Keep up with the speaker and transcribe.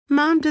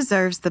Mom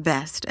deserves the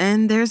best,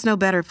 and there's no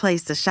better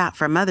place to shop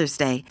for Mother's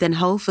Day than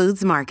Whole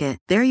Foods Market.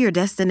 They're your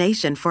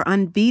destination for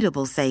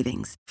unbeatable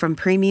savings, from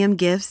premium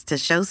gifts to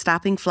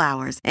show-stopping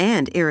flowers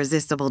and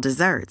irresistible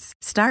desserts.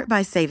 Start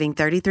by saving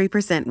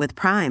 33% with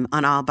Prime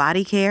on all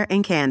body care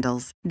and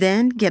candles.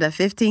 Then get a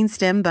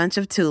 15-stem bunch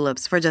of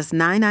tulips for just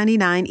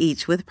 $9.99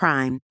 each with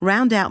Prime.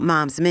 Round out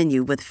Mom's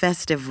menu with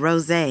festive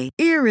rosé,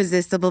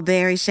 irresistible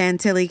berry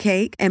chantilly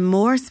cake, and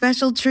more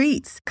special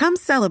treats. Come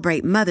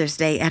celebrate Mother's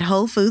Day at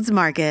Whole Foods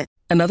Market.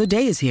 Another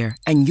day is here,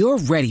 and you're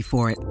ready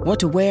for it. What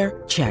to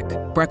wear? Check.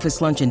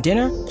 Breakfast, lunch, and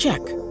dinner? Check.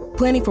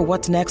 Planning for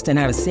what's next and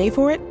how to save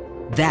for it?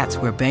 That's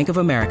where Bank of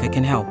America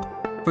can help.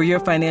 For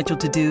your financial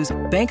to-dos,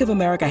 Bank of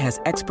America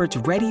has experts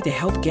ready to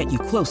help get you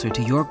closer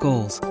to your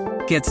goals.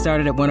 Get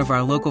started at one of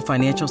our local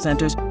financial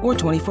centers or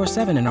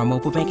 24/7 in our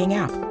mobile banking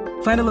app.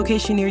 Find a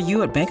location near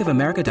you at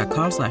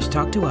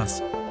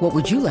bankofamerica.com/talktous. What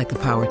would you like the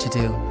power to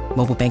do?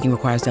 Mobile banking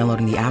requires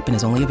downloading the app and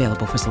is only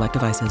available for select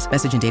devices.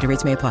 Message and data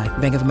rates may apply.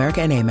 Bank of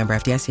America N.A., member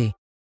FDIC.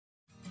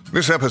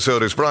 This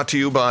episode is brought to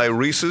you by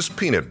Reese's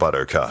Peanut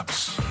Butter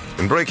Cups.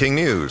 In breaking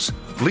news,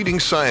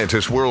 leading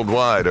scientists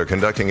worldwide are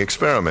conducting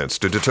experiments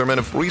to determine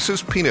if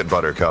Reese's Peanut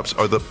Butter Cups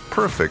are the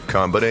perfect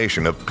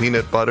combination of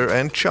peanut butter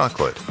and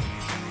chocolate.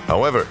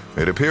 However,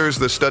 it appears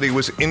the study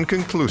was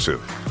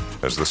inconclusive,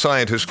 as the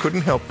scientists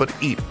couldn't help but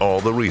eat all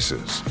the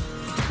Reese's.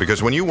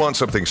 Because when you want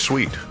something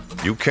sweet,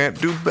 you can't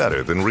do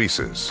better than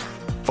Reese's.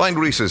 Find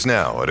Reese's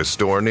now at a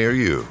store near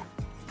you.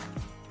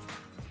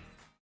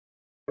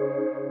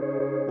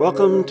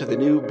 Welcome to the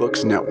New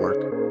Books Network.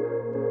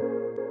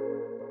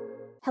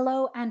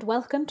 Hello and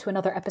welcome to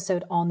another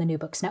episode on the New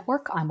Books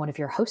Network. I'm one of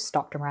your hosts,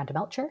 Dr. Miranda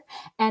Melcher,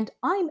 and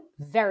I'm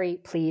very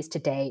pleased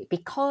today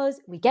because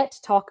we get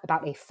to talk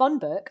about a fun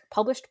book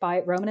published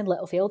by Rowman and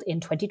Littlefield in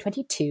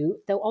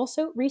 2022, though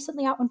also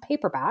recently out on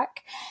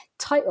paperback,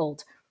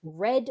 titled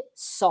Red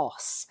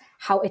Sauce: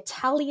 How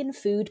Italian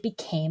Food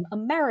Became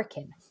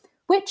American,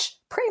 which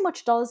pretty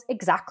much does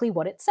exactly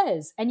what it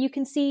says. And you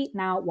can see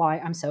now why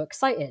I'm so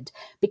excited,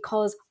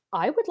 because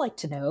I would like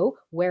to know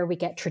where we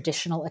get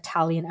traditional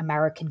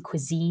Italian-American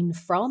cuisine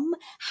from,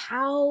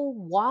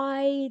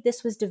 why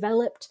this was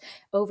developed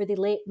over the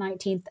late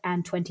 19th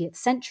and 20th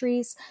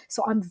centuries.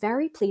 So I'm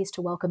very pleased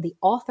to welcome the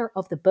author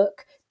of the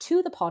book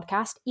to the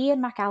podcast, Ian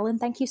MacAllen.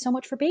 Thank you so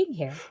much for being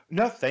here.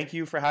 No, thank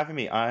you for having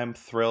me. I'm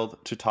thrilled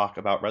to talk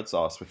about red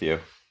sauce with you.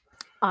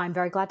 I'm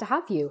very glad to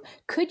have you.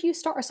 Could you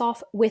start us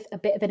off with a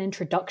bit of an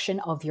introduction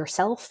of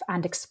yourself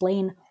and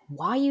explain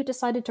why you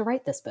decided to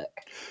write this book?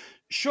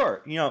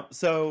 Sure.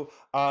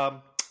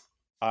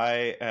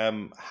 I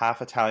am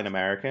half Italian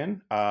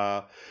American.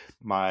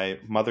 My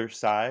mother's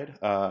side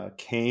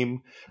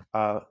came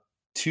to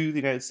the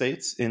United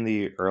States in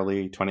the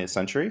early 20th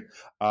century.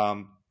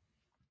 And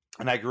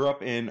I grew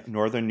up in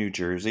northern New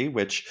Jersey,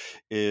 which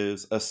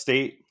is a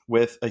state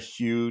with a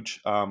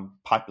huge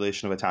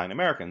population of Italian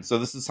Americans. So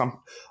this is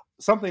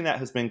something that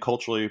has been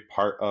culturally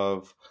part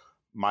of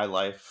my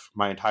life,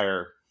 my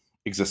entire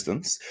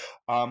existence.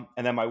 And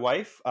then my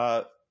wife,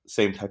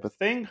 same type of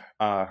thing.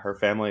 Her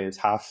family is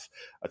half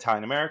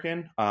Italian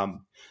American.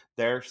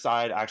 Their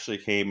side actually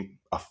came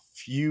a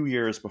few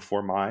years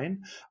before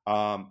mine.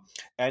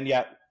 And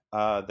yet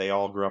they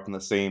all grew up in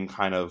the same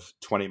kind of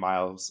 20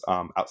 miles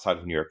outside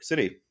of New York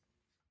City.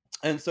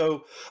 And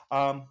so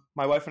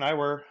my wife and I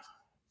were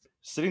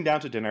sitting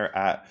down to dinner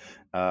at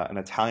an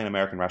Italian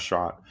American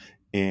restaurant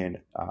in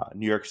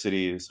New York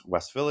City's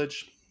West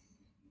Village.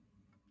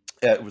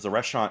 It was a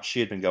restaurant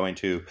she had been going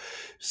to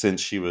since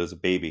she was a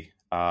baby.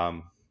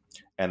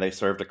 And they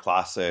served a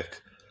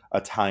classic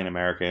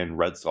Italian-American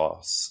red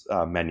sauce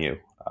menu.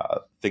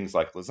 Things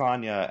like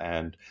lasagna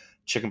and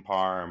chicken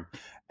parm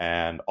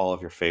and all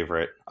of your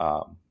favorite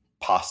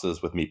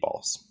pastas with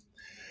meatballs.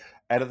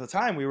 And at the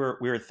time, we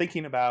were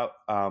thinking about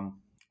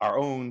our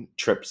own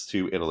trips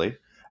to Italy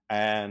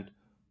and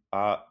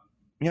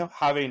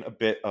having a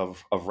bit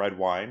of red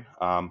wine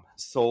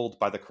sold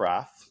by the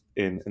carafe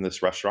in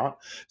this restaurant.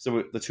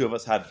 So the two of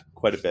us had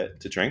quite a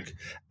bit to drink.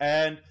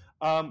 And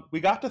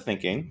we got to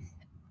thinking,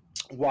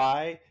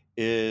 why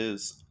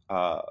is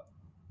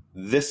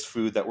this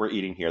food that we're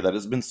eating here, that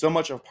has been so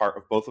much a part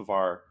of both of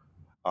our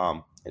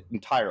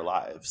entire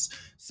lives,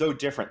 so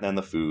different than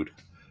the food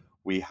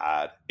we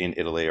had in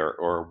Italy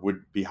or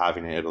would be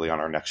having in Italy on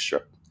our next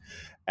trip?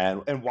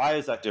 And why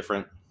is that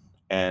different?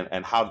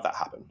 And how did that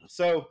happen?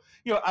 So,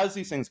 as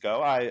these things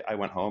go, I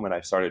went home and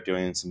I started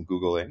doing some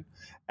Googling,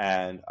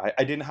 and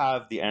I didn't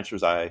have the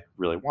answers I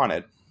really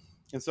wanted.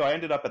 And so I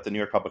ended up at the New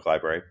York Public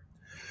Library,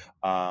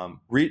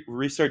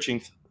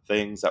 researching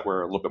things that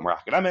were a little bit more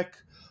academic,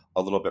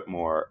 a little bit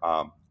more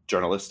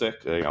journalistic,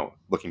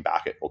 looking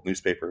back at old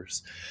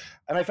newspapers.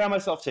 And I found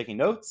myself taking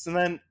notes. And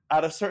then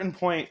at a certain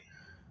point,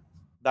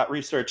 that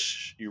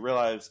research, you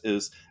realize,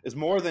 is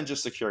more than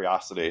just a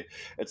curiosity.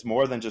 It's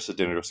more than just a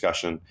dinner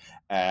discussion.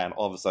 And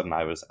all of a sudden,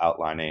 I was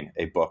outlining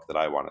a book that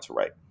I wanted to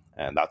write.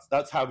 And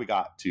that's how we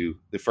got to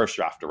the first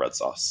draft of Red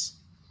Sauce.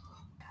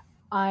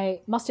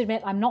 I must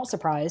admit, I'm not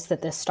surprised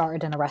that this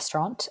started in a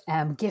restaurant,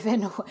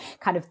 given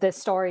kind of the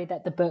story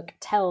that the book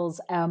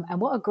tells, and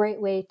what a great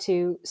way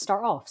to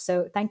start off.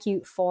 So thank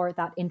you for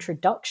that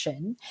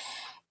introduction.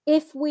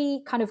 If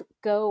we kind of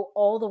go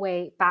all the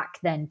way back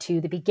then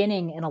to the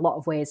beginning in a lot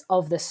of ways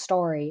of the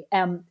story,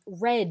 the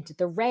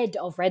red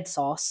of red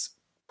sauce,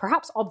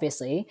 perhaps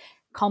obviously,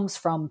 comes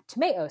from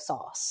tomato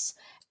sauce.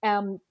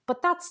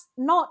 But that's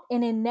not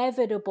an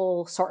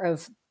inevitable sort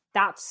of,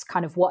 that's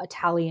kind of what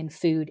Italian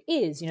food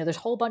is. You know, there's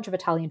a whole bunch of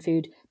Italian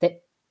food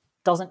that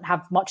doesn't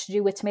have much to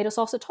do with tomato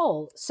sauce at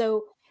all.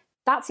 So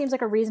that seems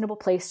like a reasonable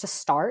place to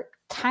start.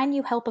 Can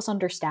you help us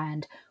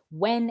understand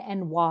when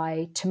and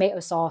why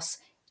tomato sauce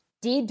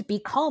did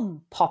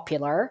become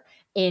popular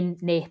in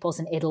Naples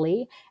and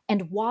Italy?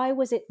 And why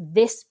was it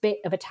this bit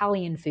of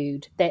Italian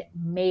food that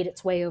made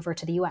its way over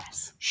to the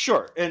US?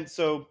 Sure. And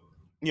so,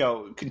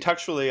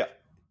 contextually,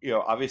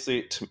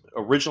 obviously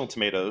original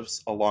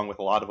tomatoes, along with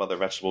a lot of other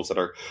vegetables that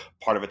are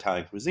part of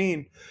Italian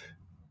cuisine,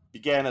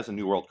 began as a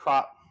New World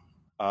crop.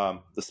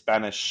 The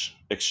Spanish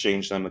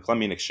exchanged them, the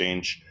Columbian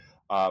exchange.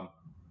 But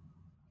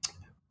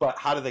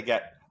how did they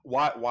get,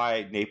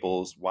 why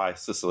Naples, why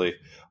Sicily?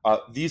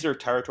 These are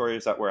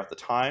territories that were at the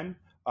time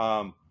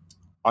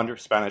under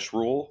Spanish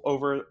rule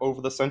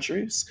over the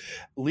centuries,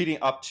 leading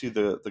up to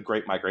the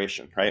Great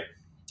Migration, right?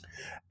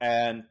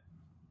 And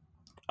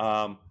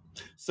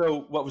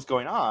so what was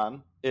going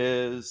on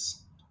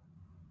is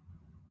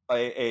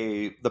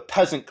the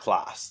peasant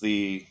class,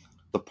 the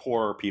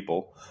poorer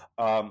people,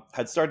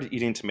 had started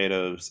eating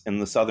tomatoes in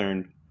the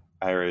southern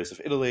areas of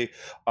Italy.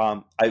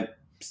 I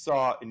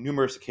saw in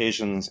numerous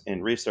occasions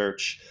in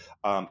research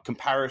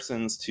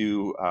comparisons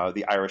to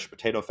the Irish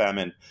potato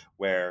famine,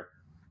 where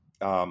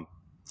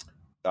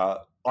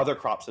other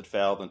crops had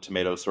failed and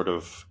tomatoes sort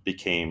of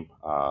became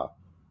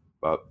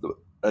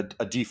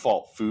a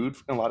default food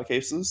in a lot of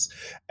cases.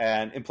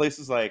 And in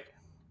places like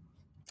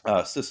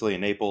Sicily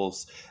and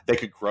Naples, they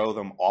could grow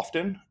them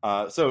often.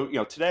 So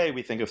today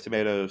we think of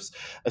tomatoes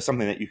as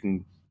something that you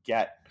can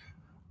get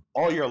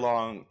all year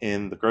long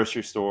in the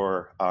grocery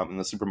store, in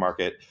the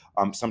supermarket.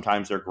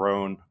 Sometimes they're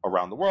grown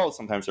around the world.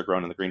 Sometimes they're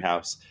grown in the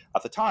greenhouse.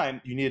 At the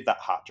time, you needed that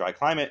hot, dry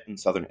climate in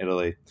southern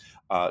Italy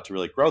to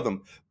really grow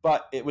them.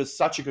 But it was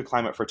such a good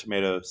climate for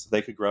tomatoes.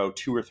 They could grow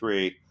 2 or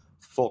 3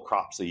 full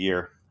crops a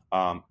year.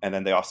 And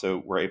then they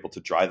also were able to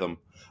dry them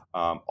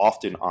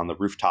often on the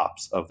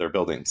rooftops of their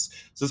buildings.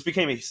 So this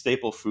became a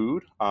staple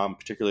food,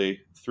 particularly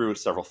through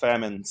several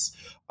famines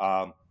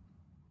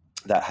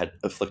that had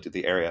afflicted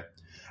the area.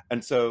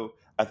 And so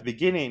at the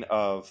beginning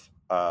of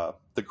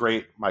the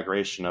Great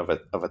Migration of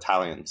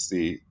Italians,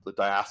 the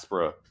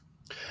diaspora,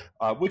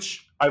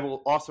 which I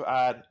will also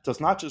add does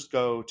not just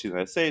go to the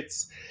United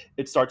States,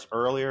 it starts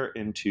earlier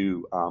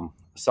into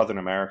Southern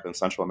America and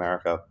Central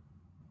America.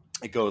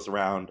 It goes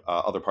around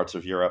other parts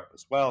of Europe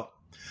as well.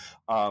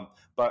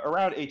 But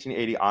around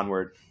 1880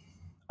 onward,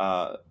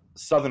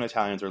 Southern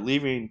Italians are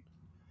leaving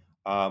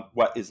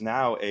what is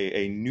now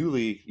a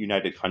newly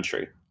united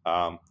country,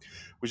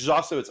 which is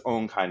also its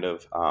own kind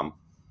of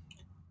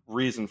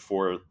reason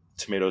for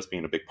tomatoes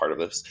being a big part of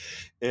this,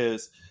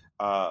 is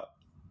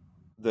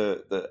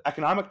the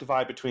economic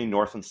divide between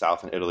North and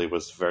South in Italy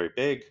was very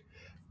big.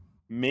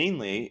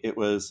 Mainly, it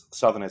was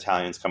Southern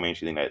Italians coming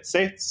to the United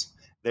States.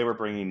 They were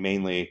bringing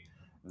mainly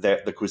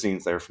the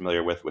cuisines they were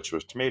familiar with, which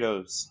was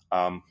tomatoes,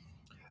 and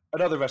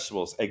other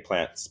vegetables,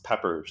 eggplants,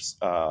 peppers,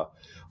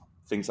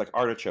 things like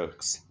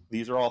artichokes.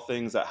 These are all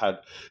things that had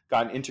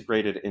gotten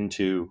integrated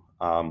into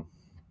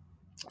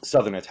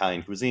Southern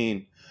Italian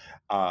cuisine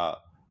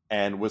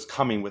and was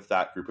coming with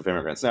that group of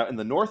immigrants. Now, in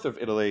the north of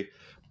Italy,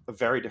 a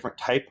very different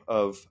type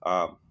of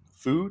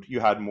food. You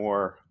had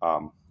more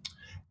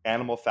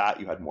animal fat,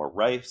 you had more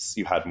rice,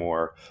 you had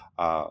more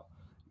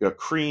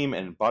cream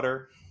and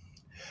butter.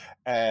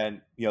 And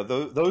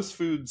those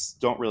foods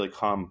don't really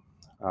come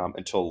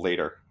until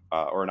later,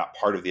 or not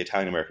part of the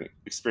Italian American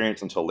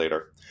experience until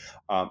later.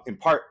 In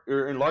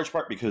large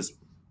part because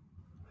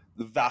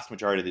the vast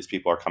majority of these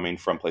people are coming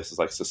from places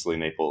like Sicily,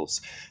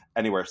 Naples,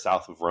 anywhere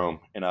south of Rome,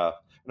 in a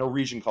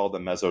region called the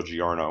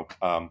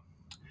Mezzogiorno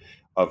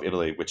of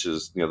Italy, which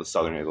is the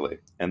southern Italy,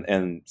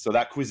 and so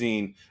that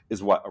cuisine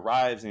is what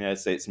arrives in the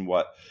United States and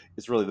what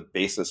is really the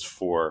basis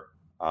for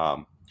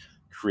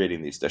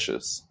creating these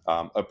dishes.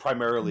 A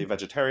primarily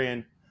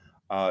vegetarian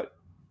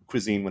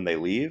cuisine when they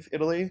leave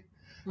Italy.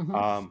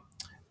 Mm-hmm.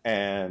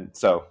 And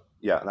so,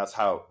 that's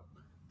how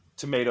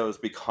tomatoes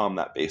become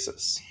that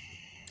basis.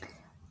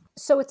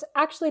 So it's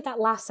actually that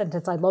last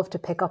sentence I'd love to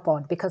pick up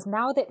on, because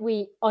now that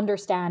we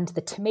understand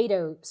the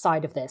tomato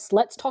side of this,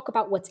 let's talk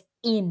about what's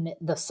in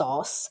the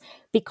sauce.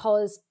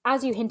 Because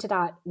as you hinted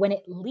at, when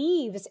it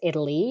leaves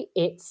Italy,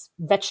 it's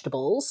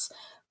vegetables.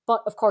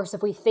 But of course,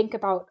 if we think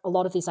about a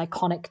lot of these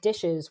iconic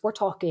dishes, we're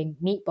talking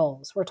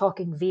meatballs, we're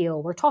talking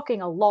veal, we're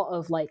talking a lot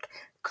of like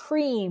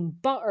cream,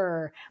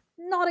 butter,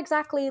 not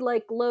exactly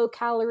like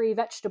low-calorie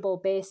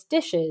vegetable-based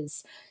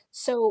dishes.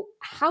 So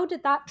how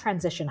did that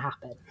transition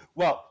happen?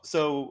 Well,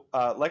 so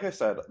like I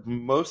said,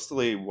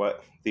 mostly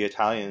what the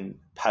Italian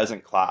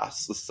peasant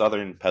class, the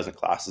southern peasant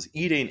class, is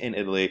eating in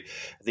Italy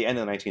at the end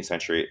of the 19th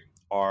century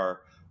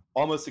are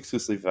almost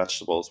exclusively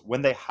vegetables.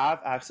 When they have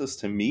access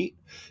to meat,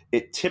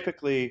 it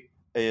typically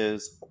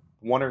is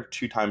one or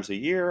two times a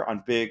year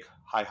on big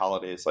high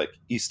holidays like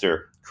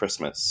Easter,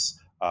 Christmas.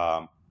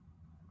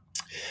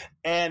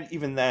 And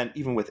even then,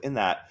 even within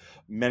that,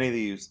 many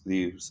of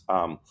these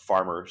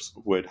farmers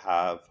would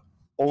have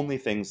only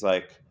things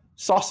like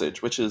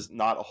sausage, which is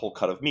not a whole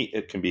cut of meat.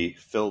 It can be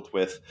filled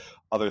with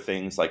other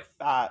things like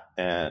fat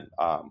and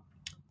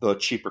the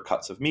cheaper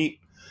cuts of meat.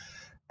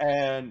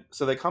 And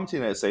so they come to the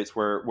United States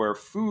where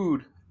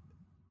food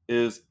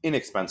is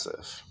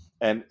inexpensive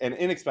and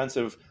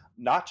inexpensive,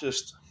 not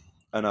just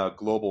in a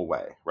global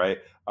way, right?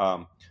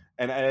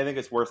 And I think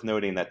it's worth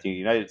noting that the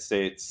United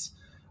States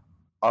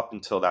up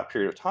until that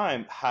period of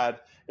time had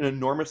an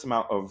enormous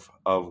amount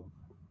of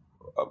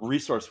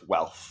resource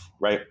wealth,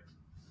 right?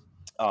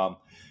 Um,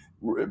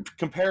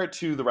 Compared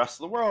to the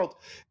rest of the world,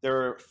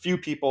 there are few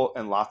people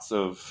and lots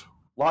of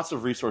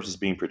resources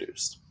being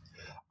produced.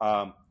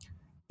 Um,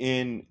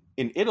 in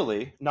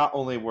Italy, not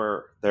only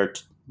were there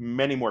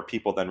many more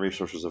people than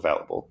resources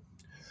available,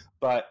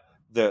 but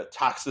the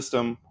tax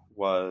system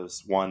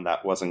was one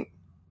that wasn't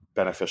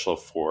beneficial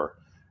for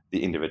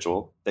the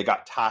individual. They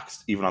got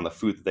taxed even on the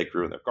food that they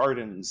grew in their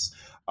gardens.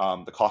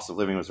 The cost of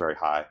living was very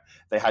high.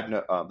 They had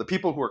the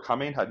people who were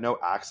coming had no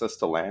access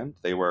to land.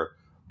 They were,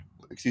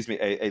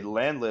 a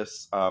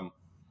landless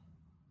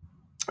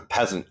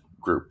peasant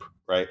group,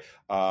 right?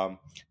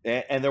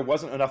 And there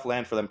wasn't enough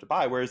land for them to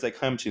buy. Whereas they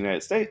come to the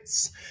United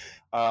States,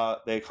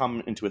 they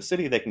come into a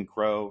city, they can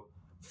grow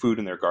food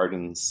in their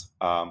gardens.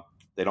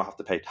 They don't have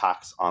to pay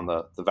tax on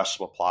the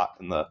vegetable plot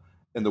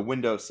in the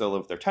windowsill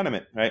of their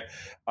tenement, right?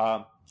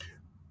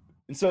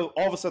 And so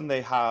all of a sudden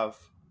they have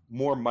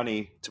more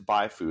money to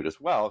buy food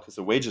as well because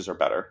the wages are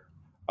better.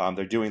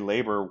 They're doing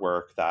labor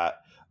work that,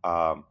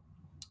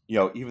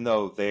 even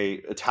though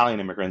Italian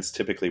immigrants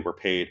typically were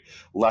paid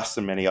less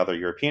than many other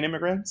European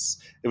immigrants,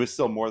 it was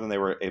still more than they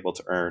were able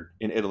to earn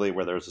in Italy,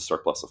 where there was a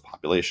surplus of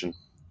population.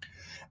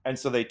 And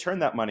so they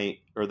turned that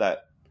money, or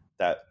that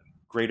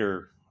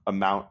greater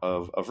amount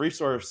of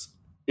resource,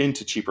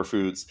 into cheaper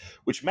foods,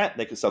 which meant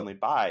they could suddenly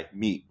buy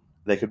meat.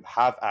 They could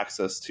have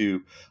access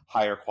to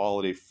higher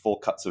quality, full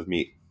cuts of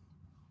meat.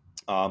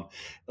 A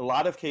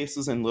lot of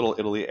cases in Little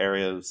Italy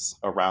areas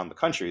around the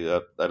country,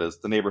 that is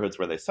the neighborhoods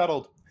where they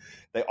settled,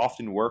 they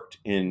often worked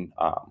in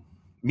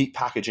meat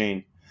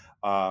packaging,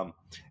 and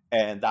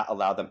that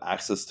allowed them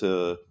access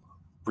to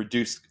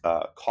reduced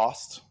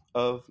cost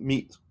of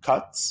meat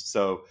cuts.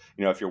 So,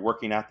 if you're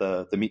working at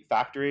the meat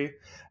factory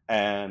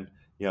and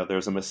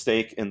there's a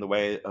mistake in the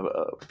way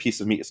a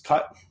piece of meat is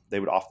cut, they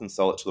would often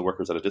sell it to the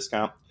workers at a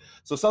discount.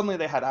 So suddenly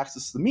they had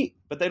access to the meat,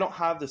 but they don't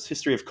have this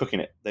history of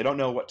cooking it. They don't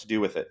know what to do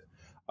with it.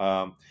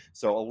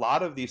 So a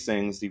lot of these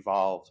things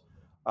evolved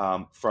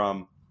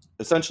from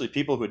essentially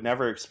people who had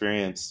never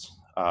experienced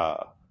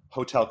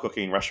hotel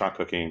cooking, restaurant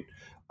cooking,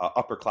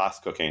 upper class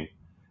cooking,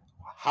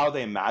 how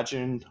they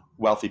imagined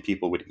wealthy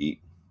people would eat.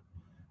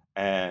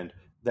 And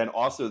then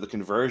also the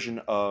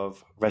conversion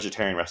of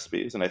vegetarian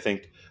recipes. And I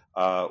think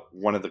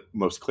one of the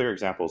most clear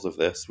examples of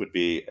this would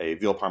be a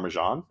veal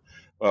parmesan,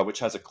 which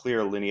has a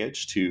clear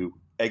lineage to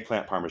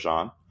eggplant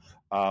parmesan.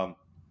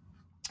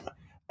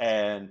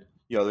 And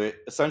they're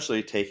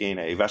essentially taking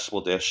a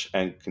vegetable dish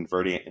and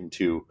converting it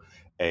into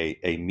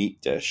a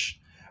meat dish.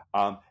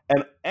 And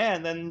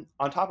then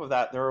on top of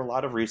that, there are a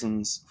lot of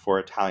reasons for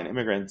Italian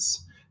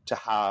immigrants to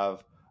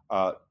have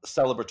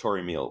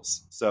celebratory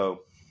meals.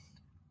 So,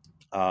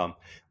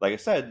 like I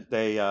said,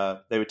 they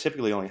would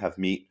typically only have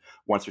meat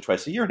once or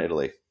twice a year in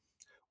Italy.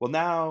 Well,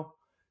 now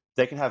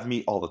they can have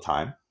meat all the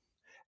time.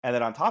 And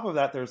then on top of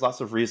that, there's lots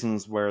of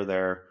reasons where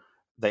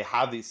they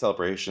have these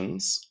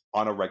celebrations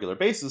on a regular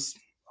basis,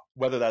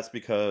 whether that's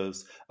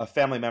because a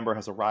family member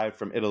has arrived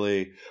from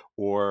Italy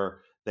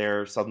or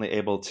they're suddenly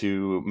able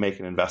to make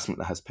an investment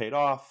that has paid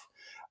off.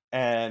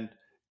 And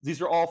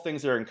these are all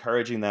things that are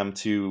encouraging them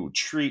to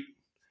treat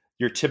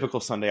your typical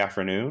Sunday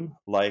afternoon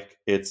like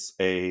it's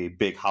a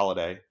big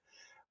holiday,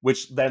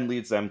 which then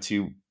leads them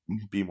to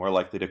be more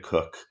likely to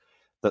cook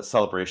that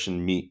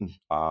celebration meat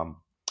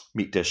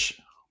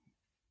dish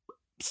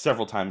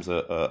several times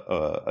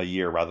a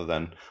year rather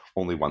than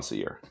only once a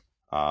year.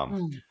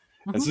 Mm-hmm.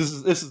 And so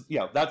this is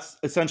that's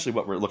essentially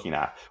what we're looking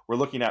at. We're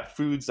looking at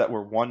foods that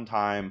were one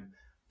time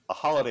a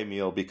holiday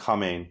meal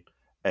becoming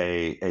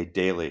a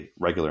daily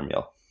regular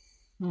meal.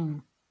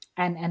 Mm.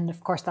 And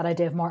of course that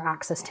idea of more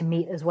access to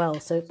meat as well.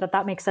 So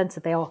that makes sense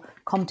that they all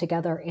come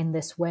together in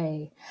this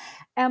way.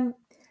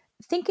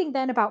 Thinking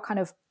then about kind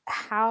of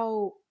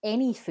how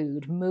any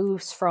food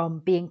moves from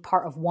being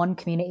part of one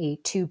community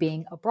to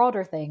being a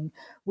broader thing,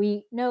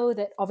 we know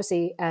that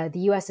obviously the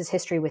US's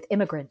history with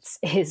immigrants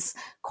is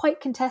quite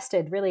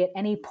contested really at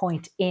any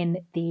point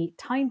in the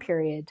time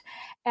period.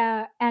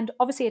 And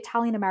obviously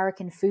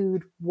Italian-American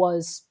food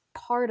was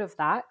part of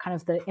that, kind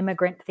of the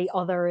immigrant, the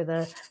other,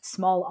 the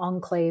small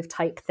enclave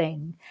type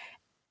thing.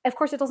 of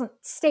course, it doesn't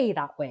stay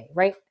that way,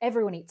 right?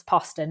 Everyone eats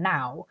pasta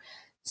now.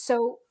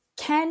 So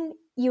can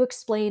you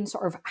explain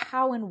sort of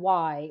how and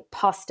why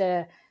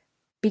pasta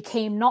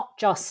became not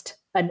just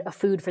a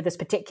food for this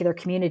particular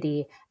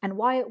community, and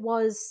why it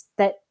was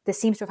that this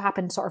seems to have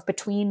happened sort of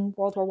between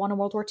World War I and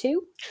World War II?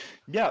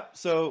 Yeah.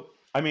 So,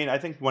 I mean, I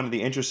think one of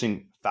the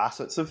interesting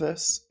facets of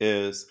this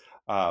is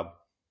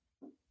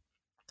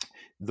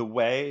the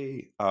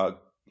way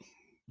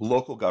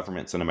local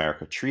governments in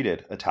America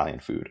treated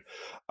Italian food.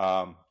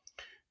 Um,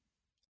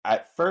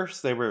 at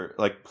first, they were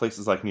like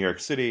places like New York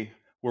City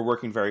were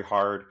working very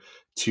hard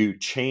to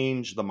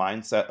change the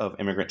mindset of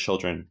immigrant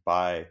children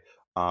by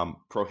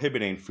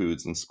prohibiting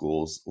foods in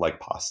schools like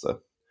pasta.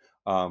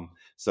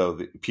 So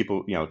the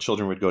people,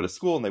 children would go to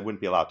school and they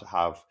wouldn't be allowed to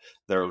have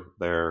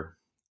their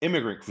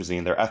immigrant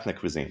cuisine, their ethnic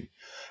cuisine.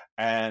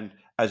 And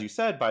as you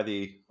said, by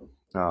the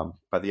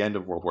end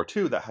of World War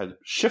II, that had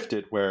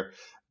shifted, where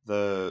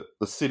the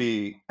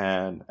city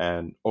and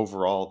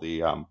overall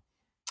the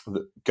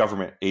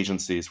government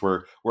agencies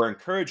were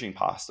encouraging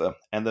pasta.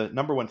 And the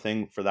number one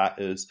thing for that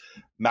is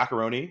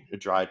macaroni,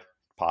 dried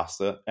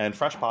pasta, and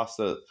fresh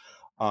pasta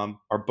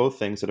are both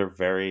things that are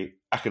very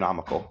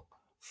economical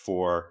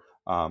for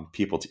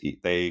people to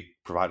eat. They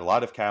provide a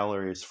lot of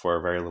calories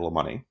for very little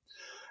money.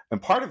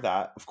 And part of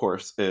that, of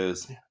course,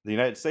 is the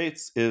United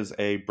States is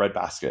a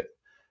breadbasket.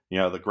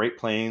 The Great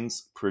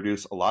Plains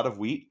produce a lot of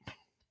wheat,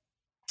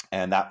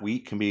 and that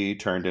wheat can be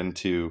turned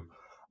into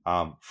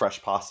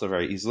fresh pasta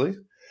very easily.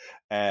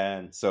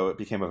 And so it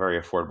became a very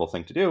affordable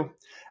thing to do.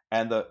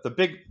 And the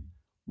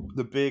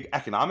big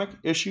economic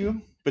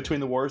issue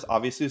between the wars,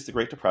 obviously, is the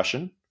Great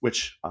Depression,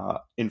 which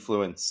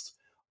influenced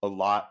a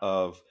lot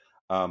of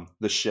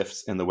the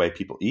shifts in the way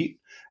people eat.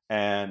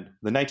 And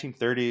the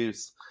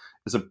 1930s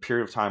is a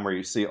period of time where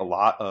you see a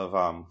lot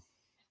of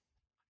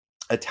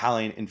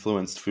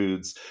Italian-influenced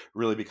foods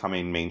really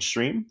becoming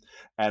mainstream.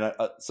 And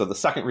so the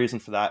second reason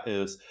for that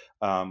is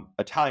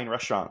Italian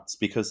restaurants,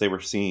 because they were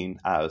seen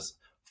as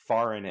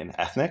foreign and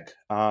ethnic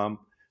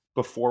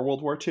before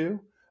World War II,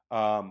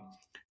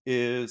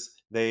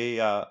 is they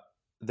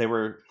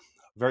were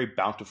very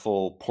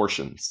bountiful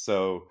portions.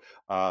 So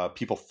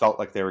people felt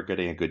like they were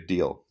getting a good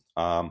deal.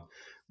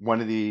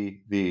 One of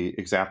the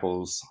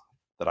examples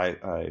that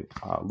I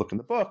look in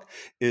the book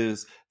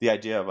is the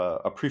idea of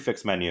a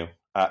prefix menu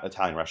at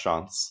Italian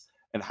restaurants,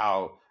 and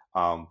how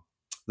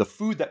the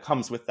food that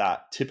comes with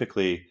that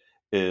typically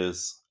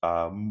is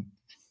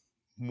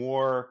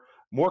more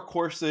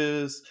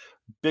courses,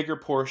 bigger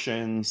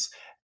portions.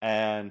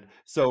 And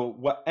so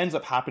what ends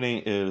up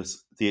happening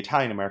is the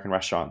Italian American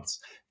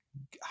restaurants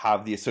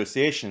have the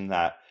association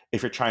that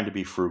if you're trying to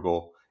be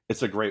frugal,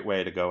 it's a great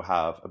way to go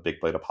have a big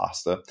plate of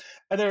pasta.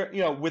 And there,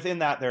 within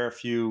that, there are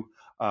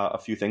a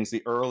few things.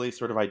 The early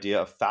sort of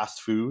idea of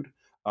fast food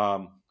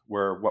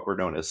were what were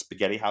known as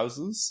spaghetti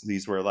houses.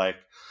 These were like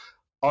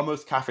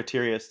almost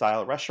cafeteria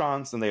style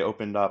restaurants, and they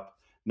opened up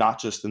not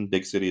just in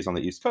big cities on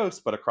the East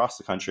Coast, but across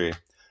the country,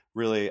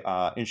 really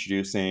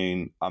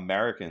introducing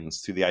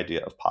Americans to the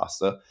idea of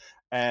pasta.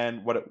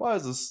 And what it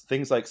was is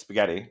things like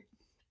spaghetti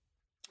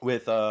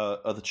with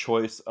the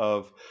choice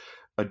of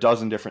a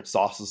dozen different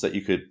sauces that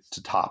you could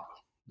to top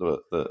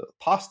the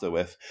pasta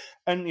with,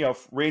 and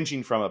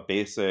ranging from a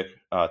basic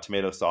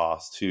tomato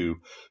sauce to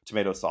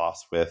tomato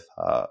sauce with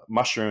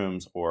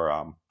mushrooms,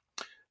 or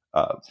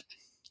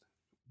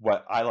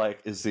what I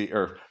like is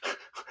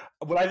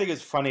what I think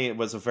is funny, it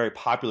was a very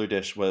popular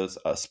dish, was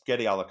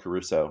spaghetti alla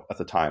Caruso at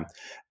the time.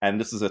 And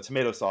this is a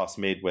tomato sauce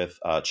made with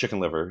chicken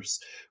livers,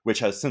 which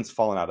has since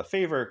fallen out of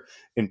favor,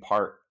 in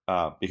part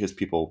because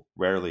people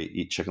rarely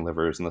eat chicken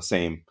livers in the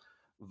same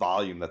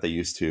volume that they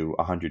used to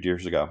 100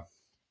 years ago.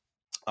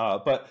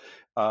 But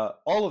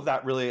all of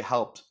that really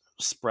helped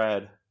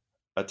spread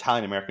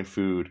Italian American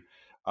food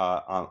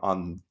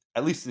on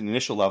at least the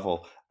initial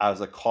level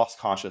as a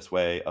cost-conscious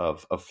way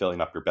of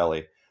filling up your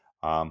belly.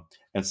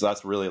 And so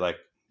that's really like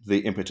the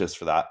impetus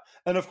for that.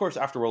 And of course,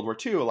 after World War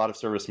II, a lot of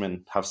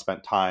servicemen have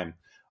spent time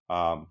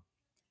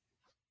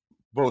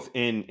both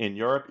in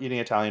Europe eating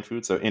Italian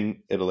food, so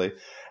in Italy,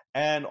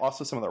 and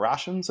also some of the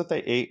rations that they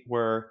ate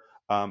were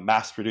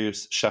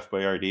mass-produced Chef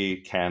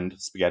Boyardee canned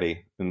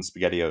spaghetti and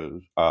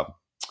SpaghettiOs,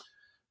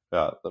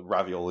 the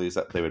raviolis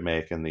that they would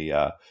make, and the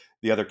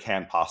other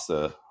canned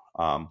pasta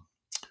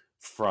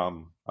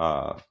from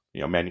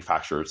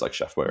manufacturers like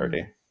Chef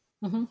Boyardee.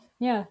 Mm-hmm.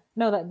 Yeah,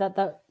 no,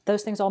 that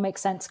those things all make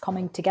sense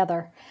coming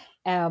together,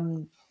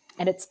 and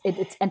it's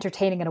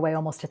entertaining in a way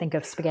almost to think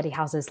of spaghetti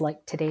houses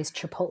like today's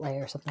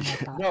Chipotle or something like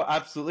that. No,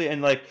 absolutely,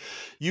 and like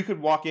you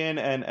could walk in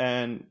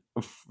and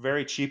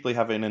very cheaply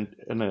have it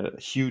in a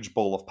huge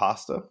bowl of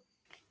pasta.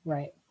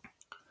 Right.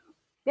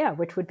 Yeah,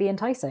 which would be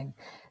enticing.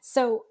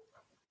 So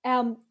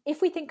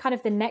if we think kind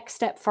of the next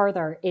step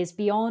further is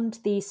beyond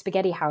the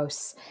spaghetti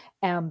house,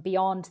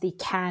 beyond the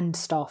canned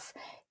stuff,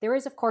 there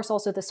is, of course,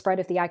 also the spread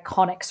of the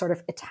iconic sort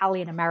of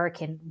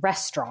Italian-American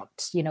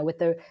restaurant, with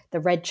the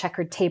red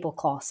checkered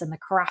tablecloths and the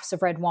carafes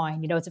of red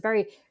wine. It's a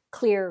very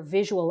clear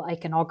visual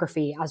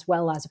iconography as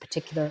well as a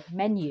particular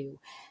menu.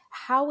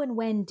 how and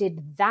when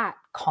did that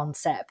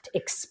concept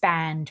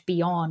expand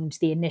beyond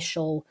the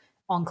initial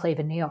enclave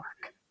in New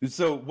York?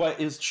 So what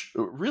is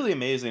really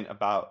amazing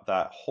about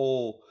that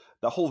whole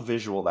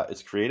visual that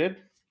is created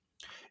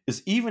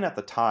is even at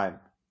the time,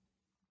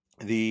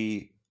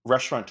 the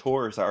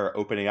restaurateurs that are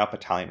opening up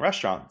Italian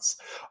restaurants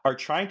are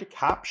trying to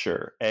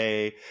capture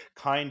a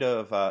kind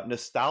of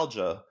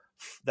nostalgia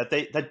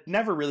that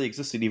never really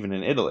existed even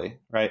in Italy,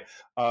 right?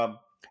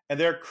 And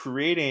they're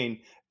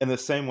creating, in the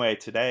same way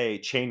today,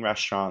 chain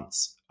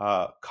restaurants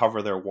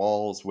cover their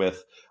walls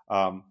with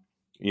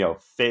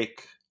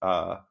fake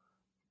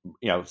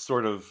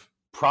sort of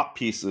prop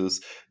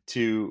pieces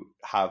to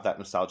have that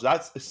nostalgia.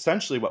 That's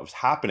essentially what was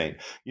happening.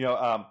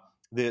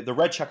 The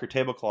red checker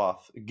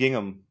tablecloth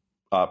gingham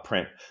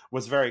print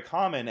was very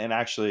common, and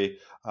actually,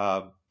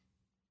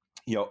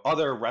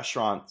 other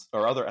restaurants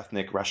or other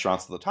ethnic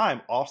restaurants at the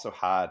time also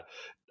had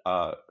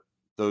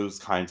those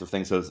kinds of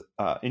things. So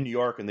in New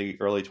York in the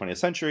early 20th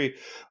century,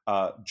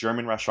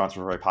 German restaurants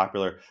were very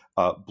popular.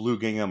 Blue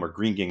gingham or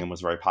green gingham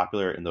was very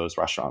popular in those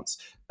restaurants.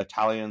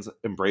 Italians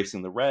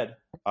embracing the red,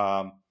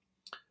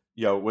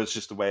 was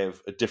just a way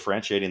of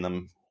differentiating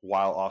them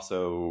while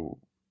also,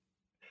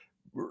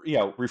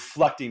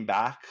 reflecting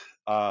back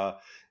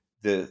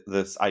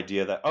this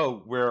idea that,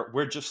 oh,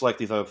 we're just like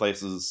these other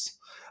places.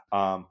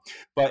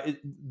 But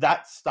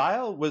that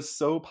style was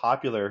so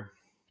popular,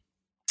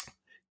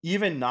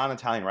 even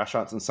non-Italian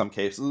restaurants in some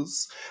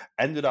cases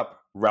ended up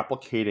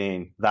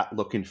replicating that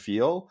look and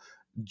feel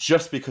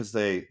just because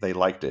they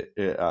liked it.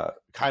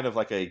 Kind of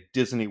like a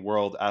Disney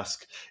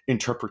World-esque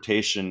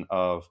interpretation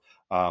of,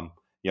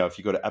 if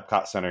you go to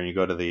Epcot Center and you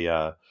go to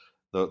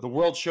the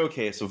World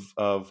Showcase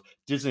of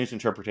Disney's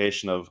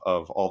interpretation of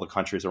all the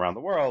countries around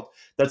the world,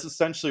 that's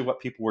essentially what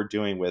people were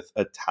doing with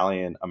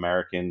Italian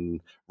American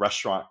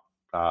restaurant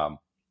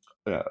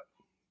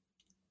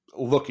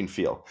look and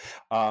feel.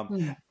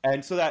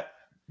 And so that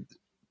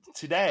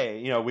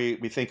today,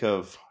 we think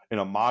of, in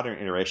a modern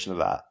iteration of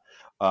that,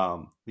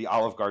 the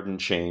Olive Garden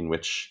chain,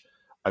 which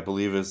I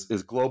believe is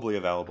globally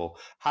available,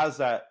 has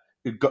that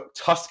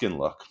Tuscan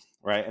look,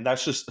 right? And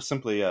that's just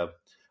simply a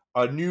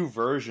new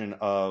version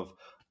of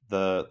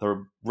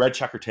the red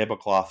checker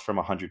tablecloth from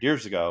 100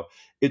 years ago.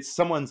 It's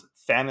someone's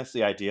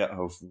fantasy idea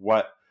of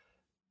what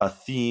a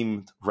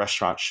themed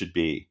restaurant should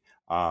be.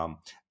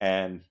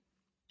 And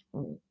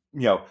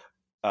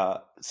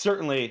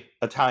certainly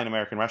Italian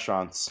American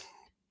restaurants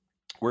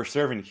were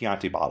serving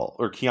Chianti bottle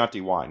or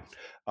Chianti wine.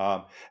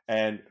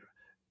 And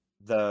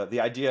the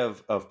idea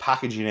of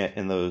packaging it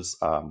in those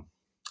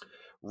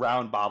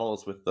round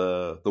bottles with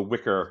the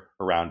wicker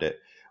around it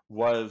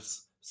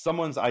was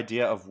someone's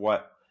idea of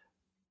what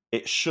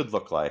it should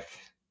look like,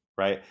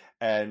 right?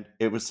 And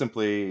it was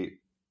simply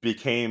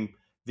became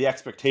the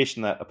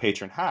expectation that a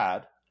patron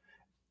had,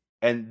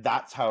 and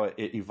that's how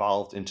it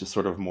evolved into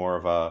sort of more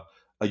of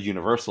a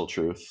universal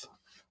truth.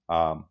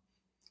 Yeah,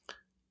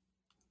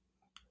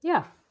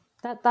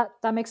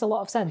 that makes a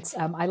lot of sense.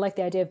 I like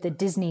the idea of the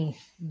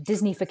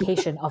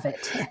Disneyfication of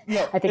it.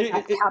 Yeah, I think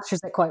that captures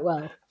it quite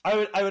well.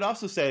 I would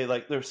also say,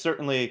 like, there's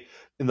certainly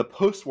in the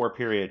post-war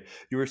period,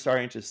 you were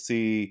starting to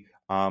see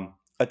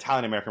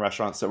Italian American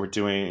restaurants that were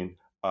doing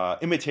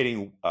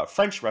imitating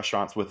French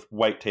restaurants with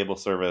white table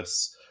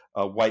service,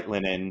 white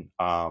linen,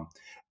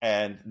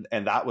 and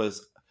that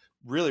was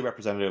really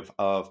representative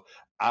of,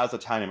 as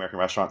Italian American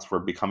restaurants were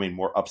becoming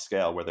more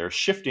upscale, where they're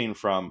shifting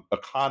from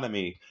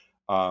economy,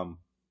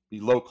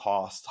 low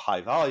cost,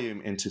 high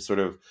volume, into sort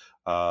of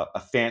a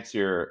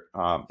fancier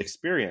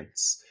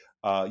experience.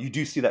 You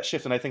do see that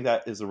shift, and I think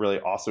that is a really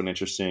also an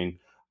interesting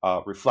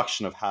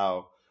reflection of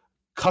how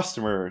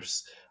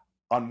customers,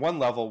 on one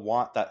level,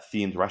 want that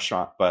themed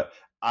restaurant, but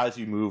as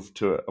you move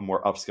to a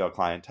more upscale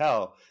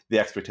clientele, the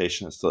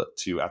expectation is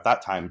to at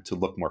that time to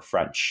look more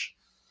French.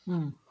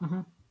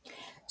 Mm-hmm.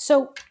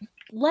 So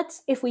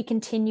if we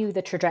continue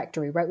the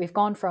trajectory, right? We've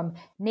gone from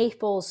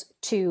Naples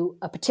to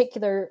a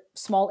particular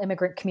small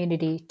immigrant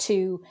community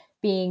to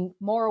being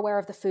more aware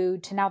of the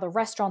food to now the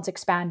restaurants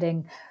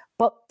expanding.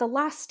 But the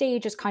last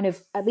stage is kind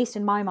of, at least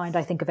in my mind,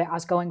 I think of it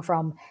as going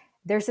from,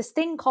 there's this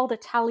thing called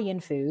Italian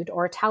food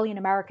or Italian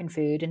American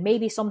food, and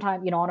maybe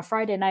sometime, on a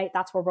Friday night,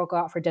 that's where we'll go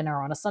out for dinner,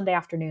 or on a Sunday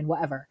afternoon,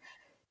 whatever,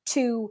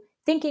 to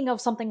thinking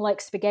of something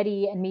like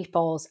spaghetti and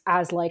meatballs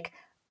as like,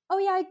 oh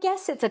yeah, I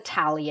guess it's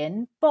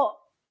Italian, but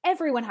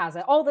everyone has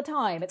it all the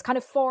time. It's kind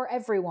of for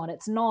everyone.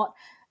 It's not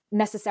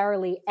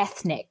necessarily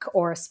ethnic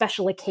or a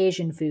special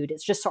occasion food.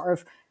 It's just sort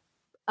of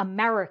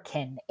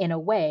American in a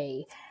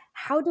way.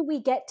 How do we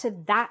get to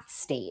that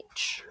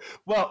stage?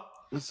 Well,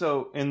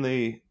 so in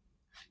the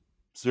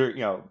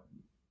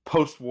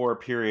post-war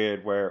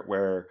period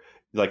where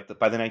like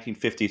by the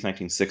 1950s,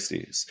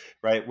 1960s,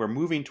 right, we're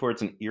moving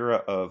towards an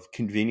era of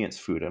convenience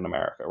food in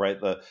America, right?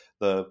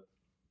 The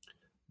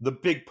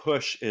big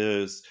push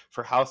is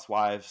for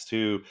housewives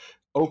to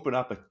open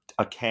up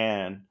a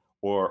can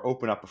or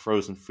open up a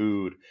frozen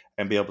food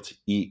and be able to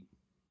eat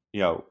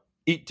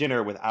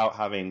dinner without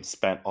having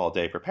spent all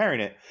day preparing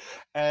it.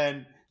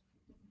 And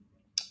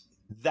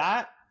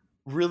that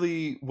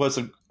really was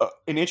an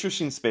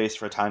interesting space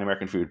for Italian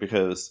American food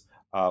because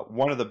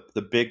one of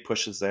the big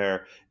pushes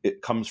there,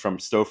 it comes from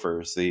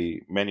Stouffer's,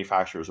 the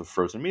manufacturers of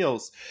frozen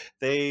meals.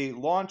 They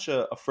launch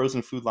a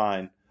frozen food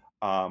line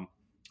um,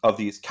 of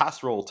these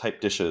casserole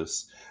type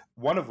dishes,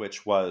 one of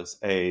which was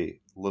a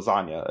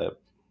lasagna,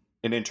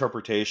 an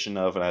interpretation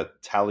of an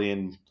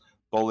Italian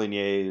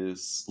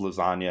bolognese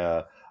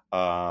lasagna.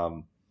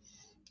 Um,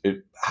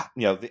 it,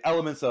 the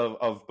elements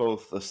of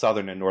both the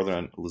southern and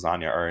northern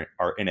lasagna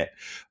are in it,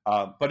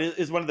 but it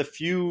is one of the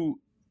few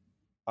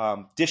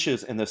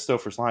dishes in the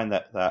Stouffer's line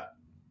that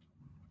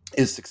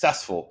is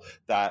successful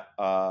that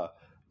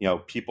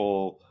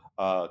people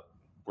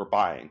were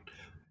buying,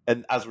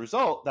 and as a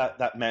result,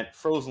 that meant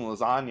frozen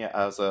lasagna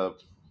as a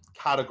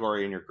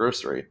category in your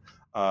grocery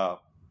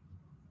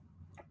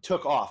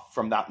took off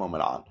from that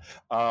moment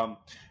on.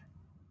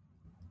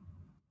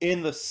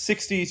 In the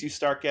 60s, you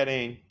start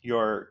getting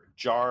your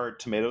jarred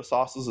tomato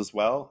sauces as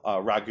well,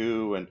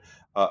 ragu, and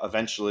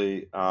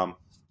eventually a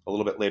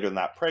little bit later than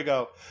that,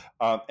 Prego.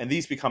 And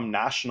these become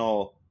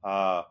national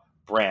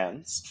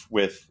brands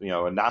with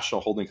a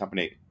national holding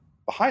company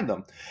behind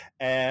them.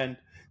 And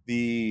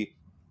that's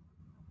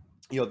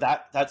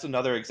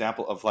another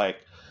example of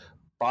like,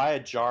 buy a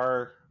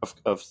jar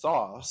of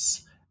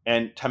sauce,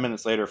 and 10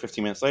 minutes later,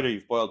 15 minutes later,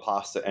 you've boiled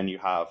pasta and you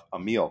have a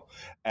meal.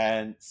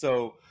 And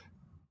so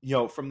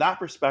from that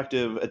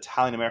perspective,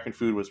 Italian American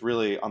food was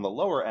really on the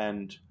lower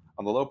end,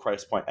 on the low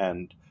price point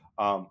end,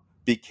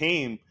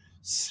 became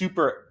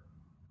super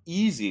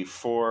easy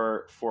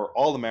for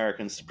all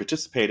Americans to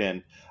participate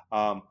in.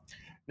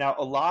 Now,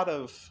 a lot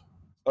of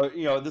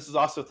this is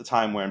also at the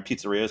time when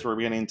pizzerias were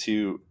beginning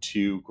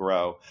to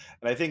grow,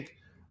 and I think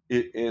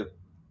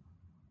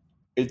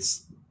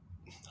it's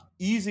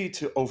easy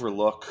to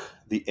overlook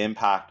the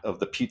impact of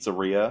the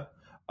pizzeria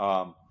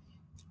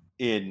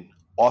in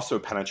also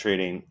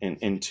penetrating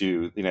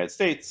into the United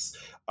States,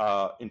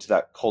 into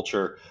that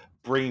culture,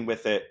 bringing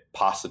with it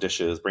pasta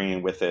dishes,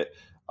 bringing with it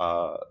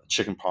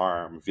chicken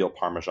parm, veal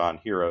parmesan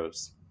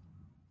heroes.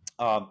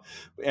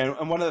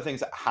 And one of the things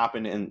that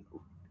happened in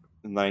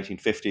the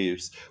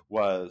 1950s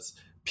was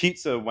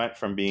pizza went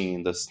from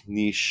being this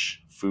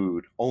niche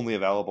food only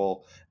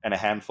available in a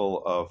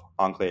handful of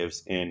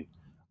enclaves in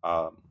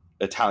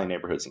Italian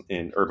neighborhoods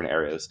in urban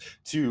areas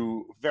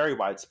to very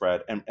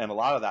widespread. And a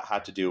lot of that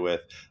had to do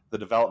with the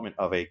development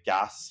of a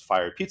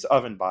gas-fired pizza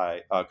oven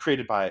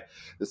created by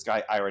this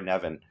guy, Ira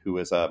Nevin, who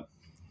was a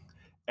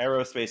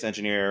aerospace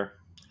engineer,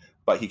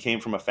 but he came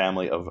from a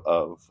family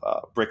of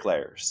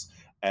bricklayers.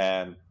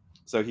 And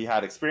so he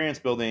had experience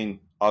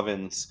building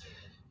ovens.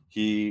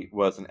 He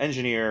was an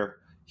engineer.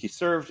 He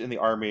served in the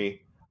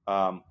army,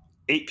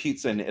 ate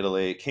pizza in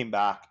Italy, came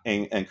back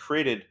and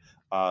created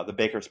the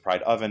Baker's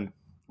Pride oven,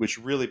 which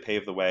really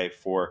paved the way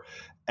for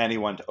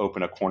anyone to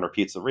open a corner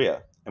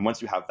pizzeria. And once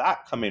you have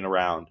that coming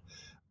around,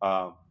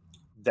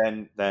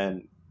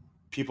 then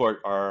people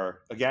are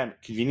again,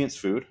 convenience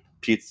food.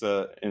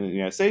 Pizza in the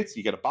United States,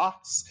 you get a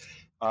box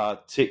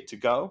to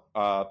go.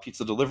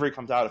 Pizza delivery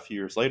comes out a few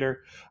years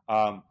later.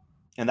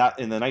 And that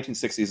in the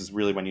 1960s is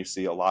really when you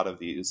see a lot of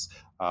these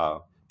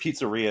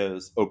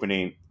pizzerias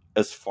opening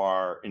as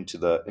far into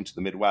the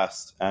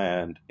Midwest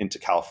and into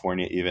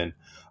California even.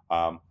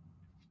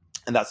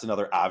 And that's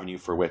another avenue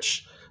for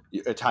which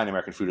Italian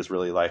American food is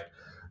really like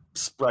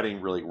spreading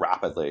really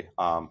rapidly,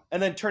 and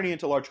then turning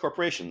into large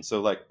corporations.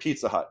 So like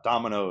Pizza Hut,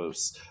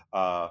 Domino's.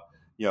 A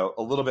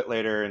little bit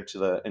later into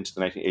the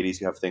 1980s,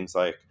 you have things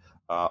like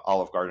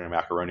Olive Garden and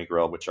Macaroni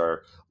Grill, which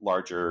are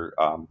larger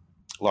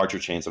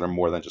chains that are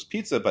more than just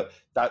pizza. But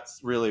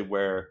that's really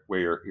where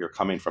you're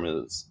coming from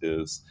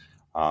is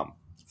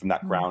from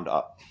that ground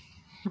up.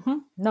 Mm-hmm.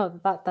 No,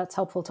 that's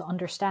helpful to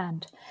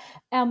understand.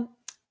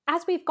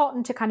 As we've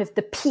gotten to kind of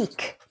the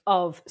peak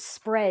of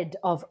spread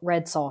of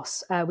red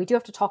sauce, we do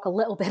have to talk a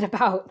little bit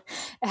about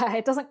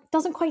it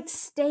doesn't quite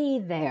stay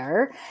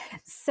there.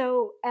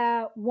 So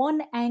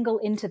one angle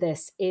into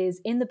this is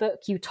in the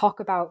book you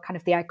talk about kind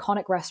of the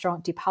iconic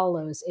restaurant Di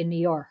Paolo's in New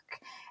York,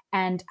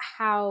 and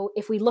how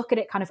if we look at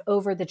it kind of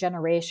over the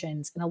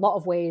generations, in a lot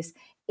of ways,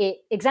 it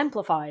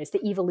exemplifies the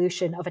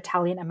evolution of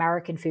Italian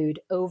American food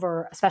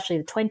over especially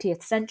the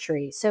 20th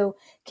century. So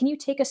can you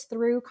take us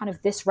through kind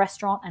of this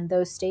restaurant and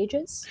those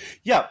stages?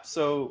 Yeah.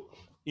 So,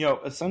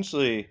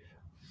 essentially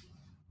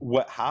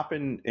what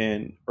happened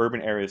in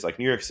urban areas like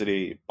New York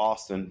City,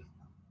 Boston,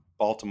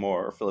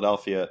 Baltimore,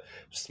 Philadelphia,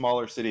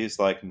 smaller cities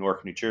like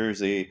Newark, New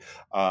Jersey,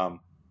 and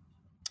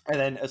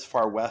then as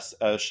far west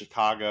as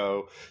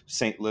Chicago,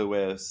 St.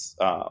 Louis,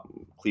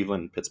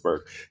 Cleveland,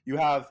 Pittsburgh, you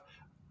have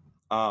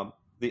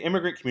the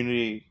immigrant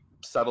community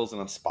settles in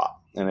a spot,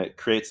 and it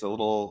creates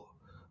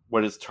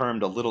what is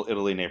termed a Little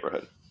Italy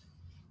neighborhood.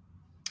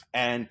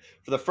 And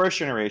for the first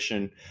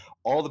generation,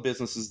 all the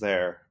businesses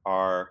there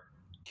are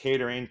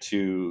catering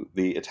to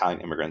the Italian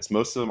immigrants.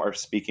 Most of them are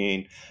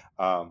speaking,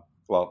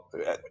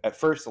 at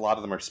first, a lot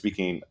of them are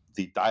speaking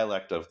the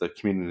dialect of the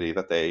community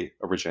that they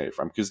originated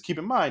from. Because keep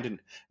in mind, in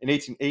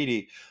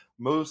 1880,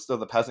 most of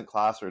the peasant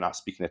class are not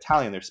speaking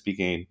Italian. They're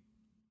speaking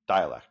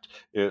dialect.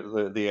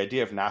 The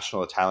idea of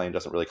national Italian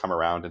doesn't really come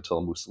around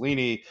until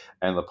Mussolini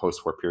and the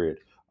post-war period,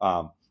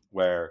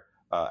 where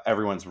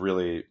everyone's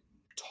really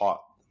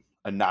taught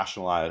a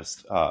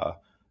nationalized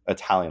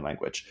Italian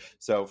language.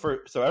 So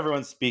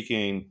everyone's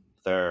speaking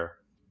their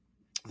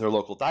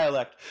local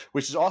dialect,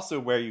 which is also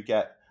where you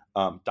get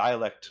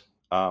dialect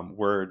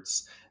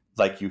words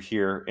like you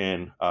hear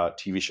in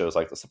TV shows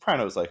like The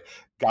Sopranos, like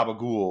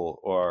gabagool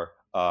or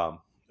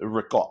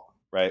ricot,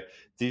 right?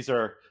 These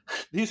are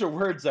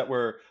words that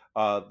were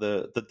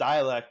the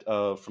dialect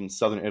of from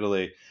southern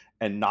Italy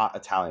and not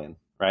Italian,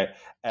 right?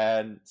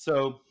 And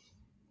so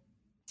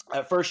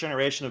at first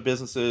generation of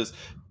businesses,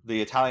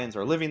 the Italians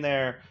are living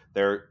there,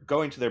 they're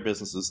going to their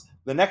businesses.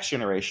 The next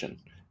generation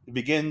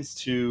begins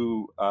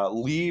to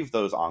leave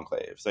those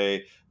enclaves.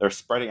 They're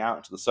spreading out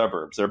into the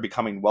suburbs. They're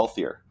becoming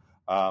wealthier.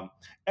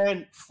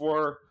 And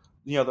for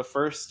the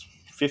first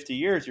 50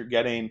 years, you're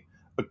getting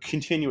a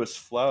continuous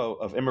flow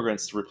of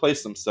immigrants to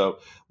replace them. So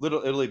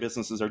Little Italy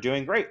businesses are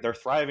doing great. They're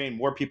thriving.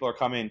 More people are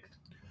coming.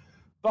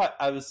 But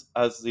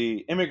as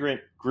the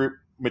immigrant group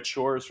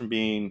matures from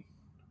being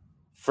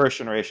first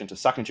generation to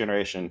second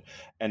generation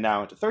and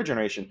now into third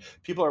generation,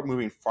 people are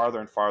moving farther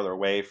and farther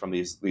away from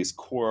these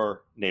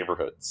core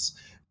neighborhoods.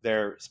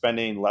 They're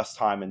spending less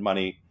time and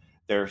money.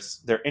 They're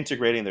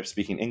integrating. They're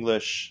speaking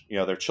English.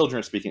 Their children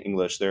are speaking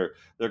English. Their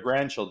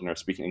grandchildren are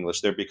speaking English.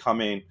 They're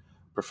becoming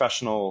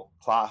professional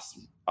class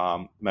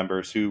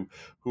members who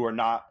are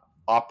not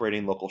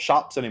operating local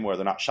shops anymore.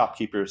 They're not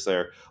shopkeepers.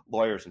 They're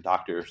lawyers and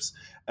doctors,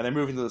 and they're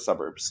moving to the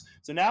suburbs.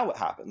 So now what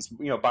happens?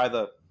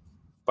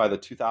 By the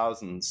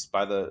 2000s,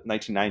 by the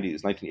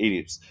 1990s,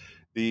 1980s,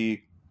 the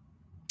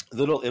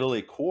Little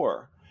Italy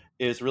core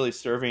is really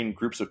serving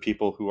groups of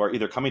people who are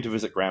either coming to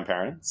visit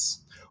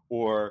grandparents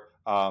or,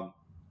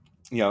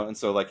 and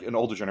so like an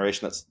older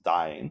generation that's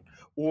dying,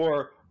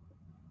 or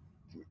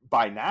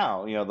by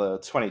now, the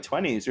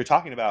 2020s, you're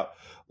talking about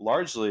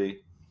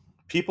largely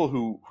people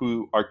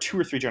who are 2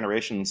 or 3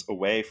 generations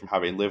away from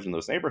having lived in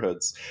those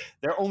neighborhoods.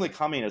 They're only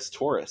coming as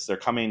tourists. They're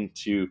coming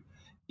to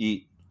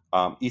eat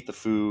the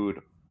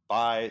food,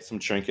 buy some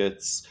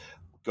trinkets,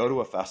 go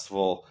to a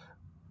festival,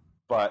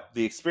 but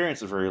the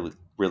experience is really,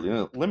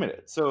 really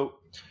limited. So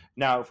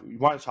now, if you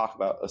want to talk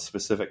about a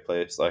specific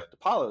place like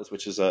DePaulo's,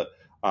 which is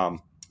an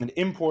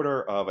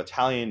importer of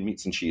Italian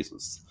meats and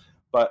cheeses,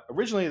 but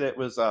originally that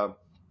was a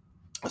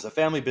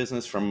family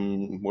business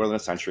from more than a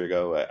century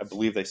ago. I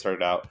believe they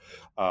started out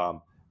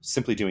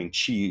simply doing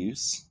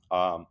cheese,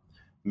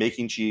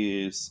 making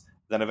cheese,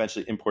 then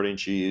eventually importing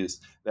cheese.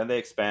 Then they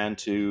expand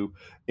to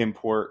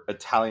import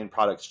Italian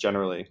products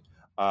generally.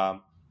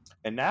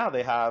 And now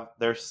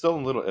they're still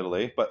in Little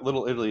Italy, but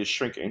Little Italy is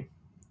shrinking.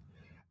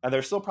 And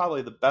they're still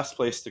probably the best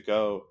place to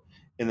go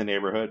in the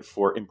neighborhood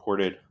for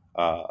imported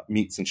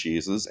meats and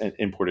cheeses and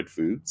imported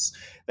foods.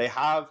 They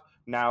have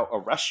now a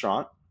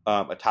restaurant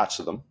attached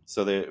to them.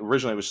 So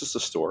originally it was just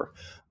a store.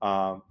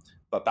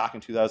 But back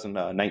in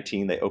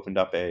 2019, they opened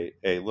up a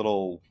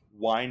little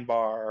wine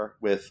bar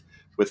with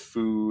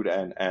food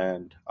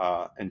and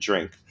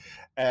drink.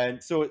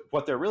 And so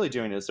what they're really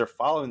doing is they're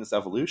following this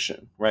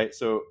evolution, right?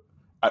 So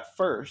at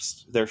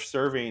first, they're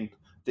serving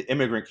the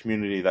immigrant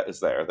community that is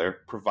there. They're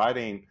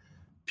providing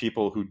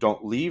people who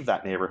don't leave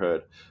that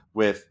neighborhood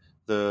with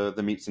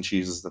the meats and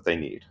cheeses that they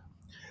need.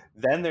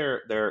 Then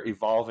they're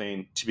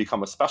evolving to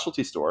become a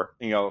specialty store.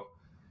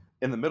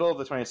 In the middle of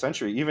the 20th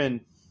century,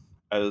 even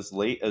as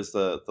late as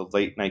the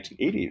late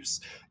 1980s,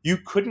 you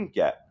couldn't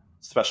get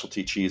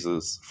specialty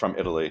cheeses from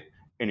Italy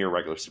in your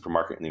regular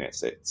supermarket in the United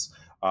States.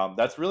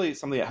 That's really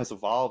something that has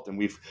evolved, and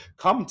we've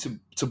come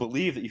to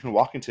believe that you can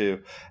walk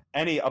into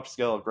any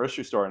upscale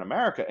grocery store in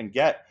America and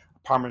get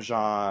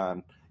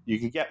Parmesan, you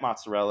can get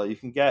mozzarella, you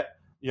can get,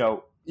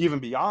 even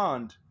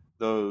beyond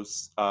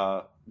those,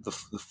 the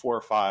 4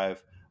 or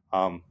 5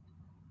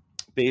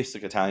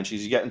 basic Italian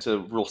cheese, you get into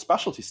real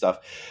specialty stuff.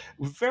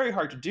 Very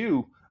hard to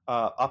do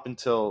up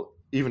until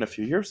even a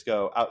few years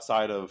ago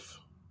outside of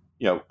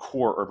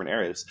core urban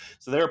areas.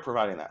 So they're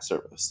providing that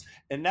service,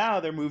 and now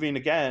they're moving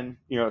again,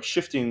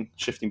 shifting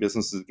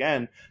businesses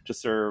again to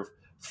serve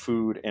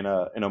food in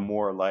a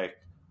more like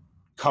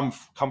come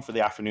for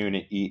the afternoon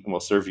and eat, and we'll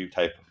serve you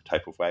type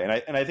of way.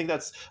 And I think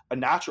that's a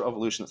natural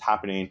evolution that's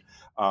happening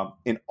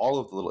in all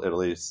of the Little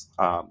Italies.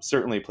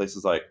 Certainly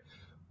places like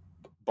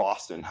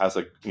Boston has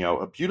a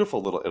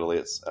beautiful Little Italy.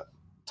 It's a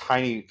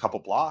tiny couple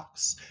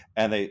blocks,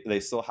 and they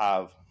still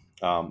have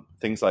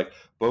things like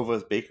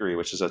Bova's Bakery,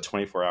 which is a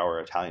 24-hour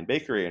Italian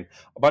bakery, and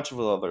a bunch of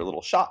other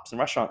little shops and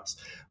restaurants.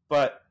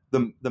 But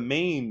the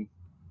main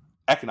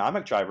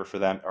economic driver for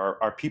them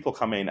are people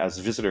coming as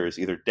visitors,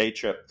 either day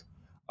trip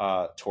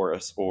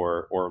tourists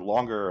or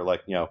longer,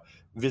 like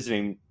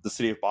visiting the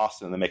city of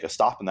Boston, and they make a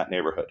stop in that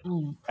neighborhood.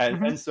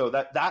 And so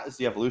that is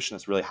the evolution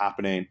that's really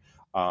happening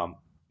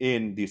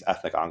in these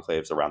ethnic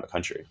enclaves around the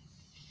country.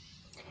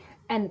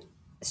 And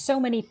so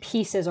many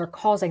pieces are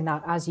causing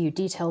that, as you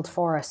detailed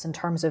for us, in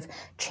terms of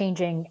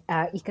changing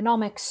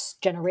economics,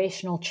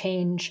 generational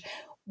change.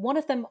 One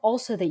of them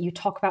also that you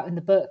talk about in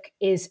the book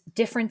is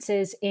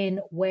differences in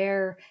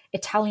where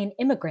Italian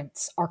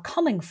immigrants are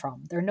coming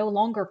from. They're no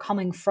longer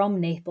coming from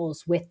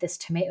Naples with this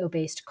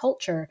tomato-based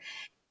culture.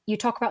 You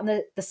talk about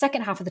in the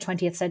second half of the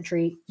 20th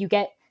century, you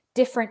get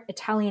different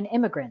Italian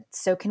immigrants.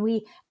 So can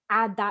we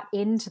add that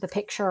into the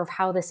picture of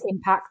how this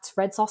impacts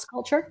red sauce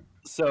culture?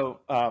 So,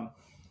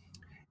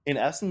 in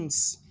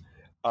essence,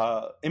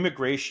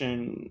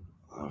 immigration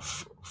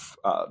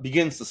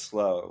begins to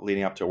slow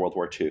leading up to World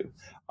War II.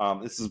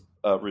 This is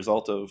a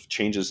result of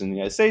changes in the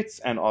United States,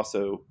 and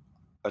also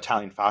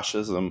Italian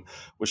fascism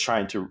was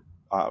trying to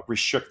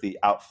restrict the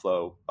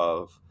outflow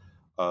of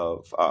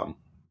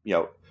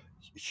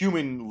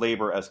human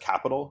labor as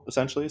capital,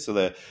 essentially. So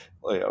that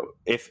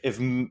if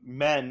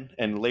men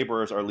and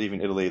laborers are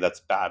leaving Italy, that's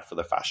bad for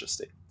the fascist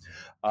state.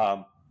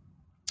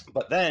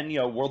 But then,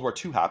 World War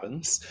II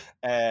happens,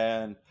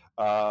 and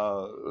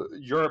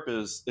Europe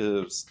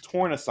is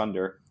torn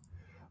asunder.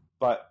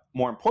 But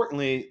more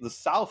importantly, the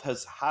South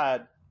has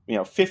had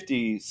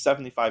 50,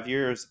 75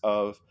 years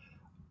of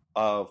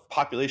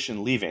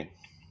population leaving.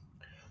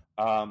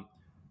 And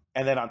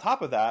then on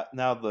top of that,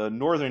 now the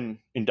northern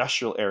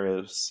industrial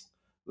areas,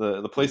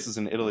 the places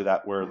in Italy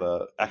that were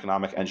the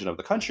economic engine of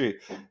the country,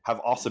 have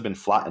also been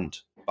flattened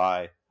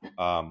by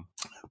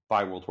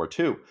World War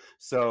II.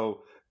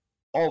 So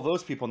all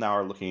those people now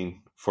are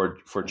looking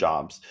for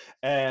jobs.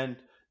 And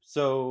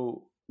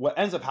so what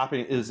ends up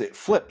happening is it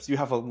flips. You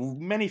have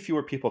many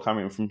fewer people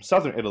coming from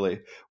southern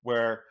Italy,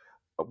 where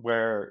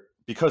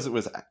because it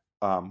was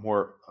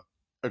more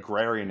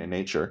agrarian in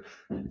nature,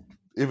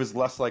 it was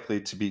less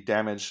likely to be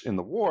damaged in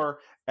the war.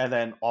 And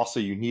then also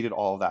you needed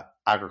all of that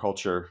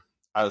agriculture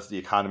as the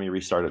economy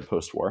restarted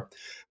post-war.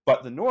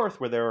 But the North,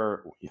 where there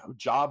were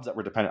jobs that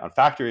were dependent on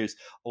factories,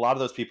 a lot of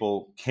those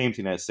people came to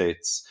the United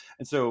States.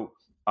 And so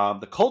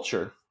the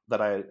culture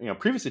that I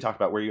previously talked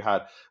about, where you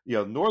had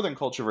northern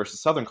culture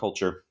versus southern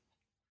culture,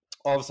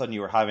 all of a sudden you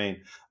were having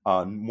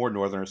more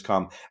Northerners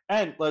come.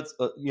 And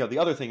the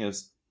other thing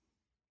is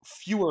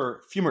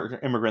fewer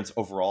immigrants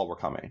overall were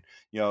coming.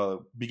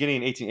 Beginning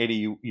in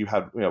 1880, you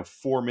had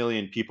 4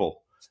 million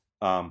people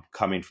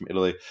coming from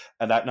Italy,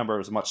 and that number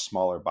was much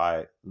smaller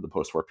by the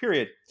post-war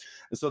period.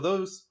 And so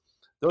those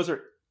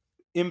are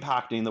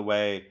impacting the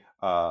way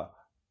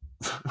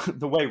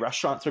the way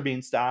restaurants are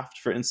being staffed,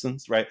 for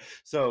instance, right?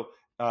 So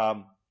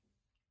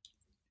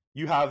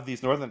you have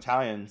these Northern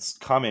Italians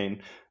coming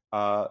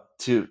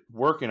to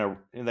work and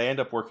they end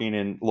up working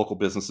in local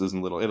businesses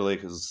in Little Italy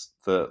because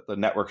the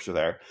networks are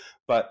there.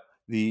 But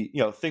the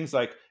things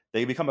like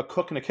they become a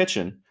cook in a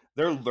kitchen.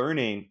 They're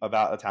learning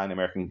about Italian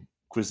American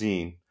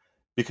cuisine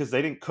because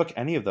they didn't cook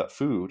any of that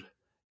food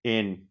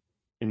in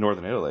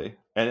Northern Italy,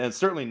 and it's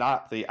certainly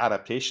not the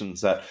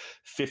adaptations that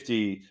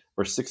 50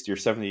 or 60 or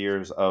 70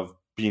 years of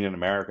being in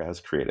America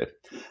has created.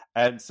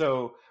 And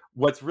so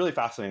what's really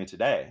fascinating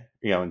today,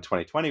 in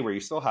 2020, where you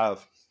still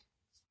have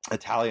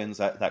Italians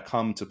that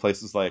come to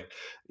places like,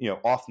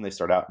 often they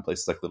start out in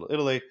places like Little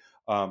Italy,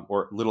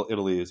 or Little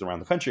Italy's around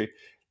the country.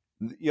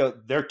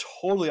 They're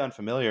totally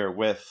unfamiliar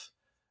with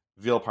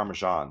veal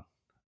parmesan,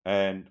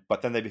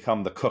 but then they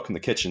become the cook in the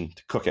kitchen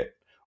to cook it,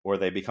 or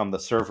they become the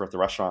server at the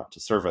restaurant to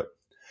serve it.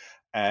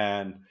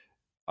 And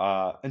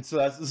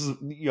so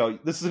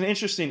this is an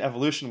interesting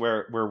evolution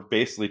where we're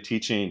basically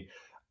teaching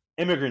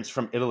immigrants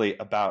from Italy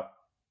about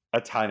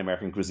Italian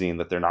American cuisine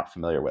that they're not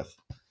familiar with.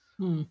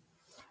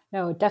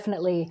 No,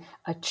 definitely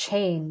a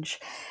change.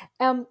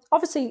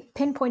 Obviously,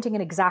 pinpointing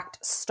an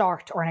exact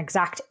start or an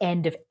exact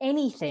end of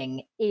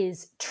anything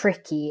is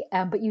tricky,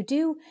 but you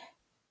do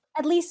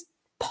at least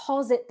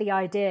posit the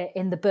idea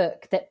in the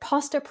book that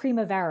pasta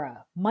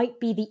primavera might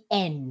be the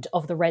end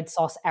of the red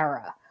sauce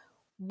era.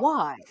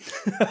 Why?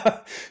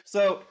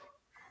 So,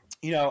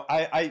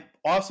 I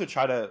also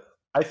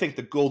I think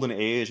the golden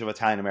age of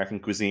Italian American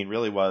cuisine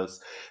really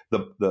was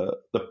the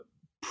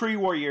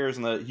pre-war years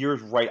and the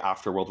years right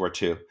after World War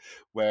II,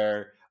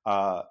 where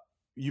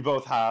you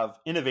both have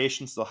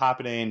innovation still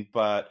happening,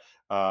 but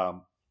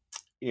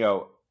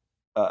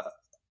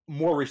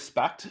more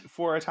respect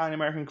for Italian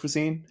American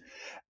cuisine.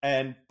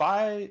 And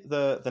by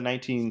the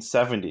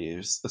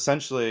 1970s,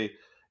 essentially,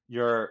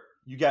 you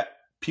get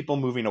people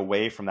moving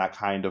away from that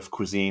kind of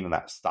cuisine and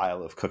that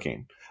style of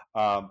cooking.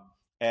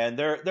 And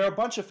there are a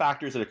bunch of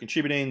factors that are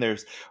contributing.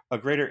 There's a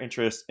greater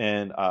interest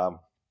in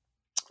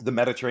the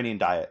Mediterranean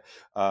diet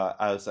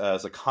as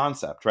a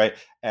concept, right?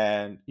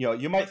 And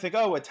you might think,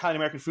 oh, Italian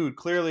American food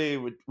clearly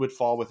would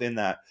fall within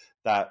that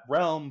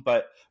realm,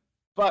 but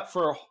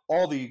for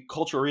all the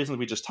cultural reasons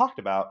we just talked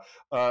about,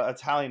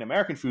 Italian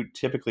American food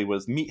typically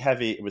was meat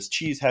heavy, it was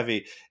cheese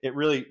heavy. It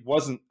really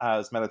wasn't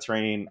as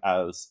Mediterranean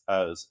as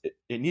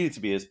it needed to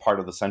be as part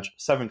of the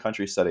 7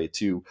 country study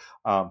to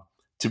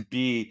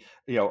be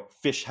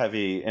fish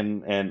heavy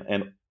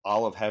and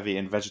olive heavy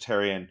and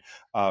vegetarian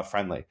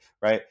friendly,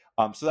 right?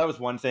 So that was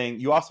one thing.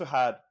 You also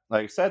had,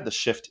 like I said, the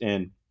shift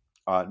in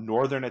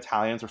Northern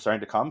Italians were starting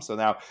to come. So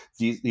now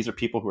these are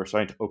people who are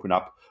starting to open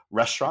up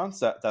restaurants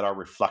that are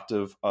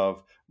reflective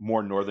of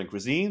more Northern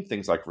cuisine,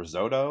 things like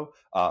risotto,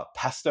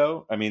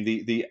 pesto. I mean,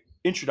 the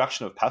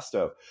introduction of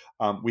pesto,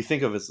 we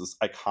think of as this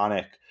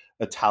iconic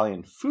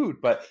Italian food,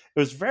 but it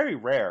was very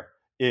rare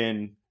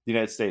in the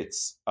United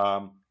States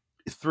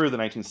through the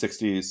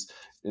 1960s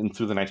and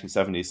through the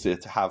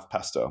 1970s to have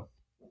pesto.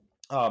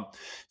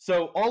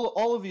 So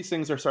all of these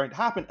things are starting to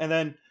happen, and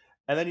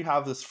then you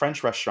have this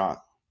French restaurant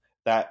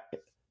that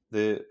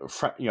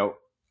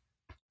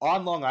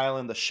on Long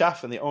Island, the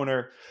chef and the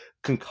owner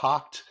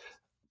concoct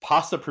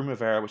pasta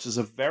primavera, which is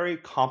a very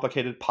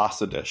complicated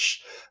pasta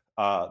dish.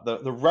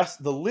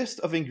 The list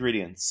of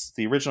ingredients,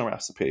 the original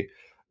recipe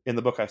in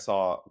the book I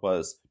saw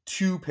was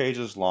 2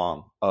 pages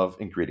long of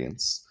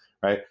ingredients,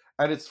 right?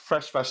 And it's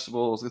fresh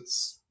vegetables.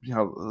 It's,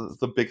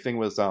 the big thing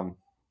was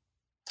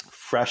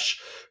fresh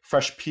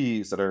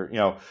peas that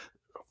are,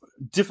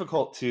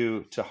 difficult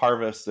to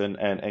harvest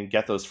and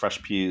get those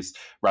fresh peas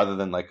rather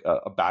than like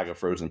a bag of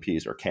frozen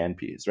peas or canned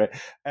peas, right?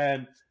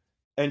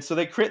 And so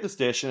they create this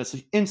dish, and it's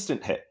an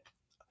instant hit.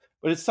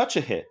 But it's such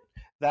a hit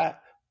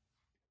that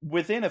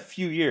within a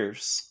few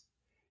years,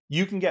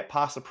 you can get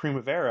pasta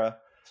primavera,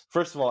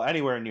 first of all,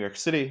 anywhere in New York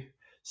City,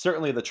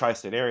 certainly the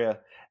tri-state area.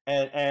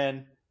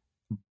 And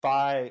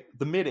by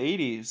the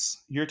mid-'80s,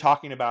 you're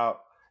talking about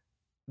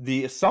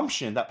the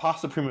assumption that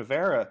pasta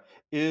primavera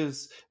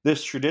is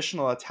this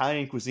traditional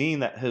Italian cuisine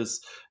that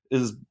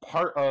is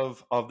part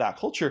of that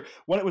culture,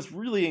 when it was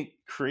really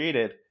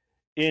created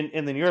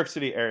in the New York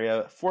City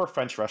area for a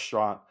French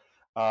restaurant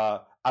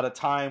at a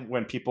time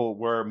when people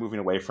were moving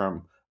away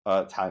from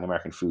Italian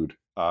American food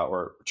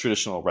or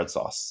traditional red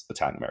sauce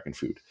Italian American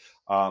food.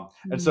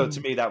 And so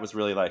to me, that was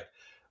really like,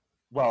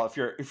 well,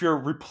 if you're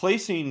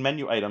replacing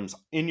menu items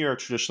in your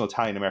traditional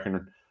Italian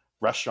American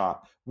restaurant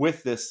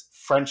with this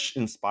French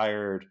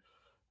inspired,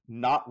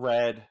 not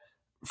red,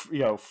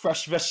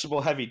 fresh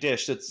vegetable heavy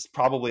dish, that's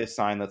probably a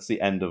sign that's the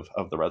end of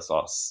the red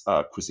sauce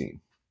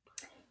cuisine.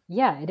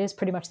 Yeah, it is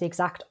pretty much the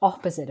exact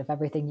opposite of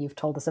everything you've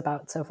told us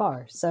about so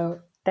far. So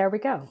there we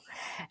go.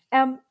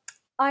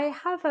 I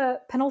have a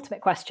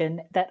penultimate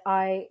question that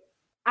I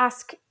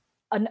ask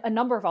a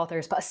number of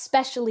authors, but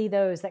especially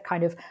those that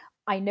kind of,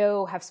 I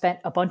know, have spent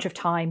a bunch of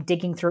time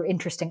digging through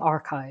interesting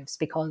archives,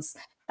 because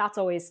that's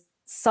always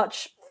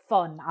such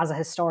fun as a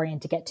historian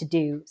to get to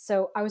do.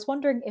 So I was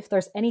wondering if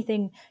there's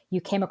anything you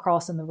came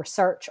across in the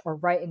research or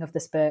writing of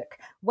this book,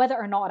 whether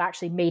or not it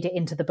actually made it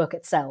into the book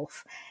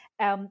itself,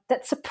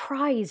 that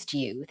surprised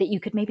you, that you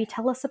could maybe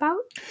tell us about?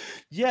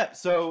 Yeah,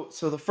 so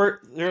the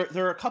first,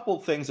 there are a couple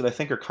of things that I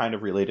think are kind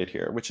of related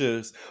here, which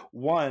is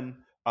one,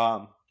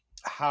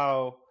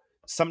 how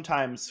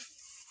sometimes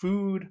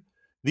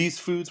these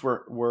foods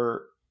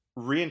were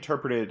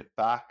reinterpreted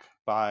back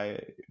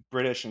by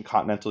British and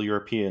continental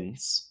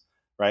Europeans,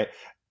 right?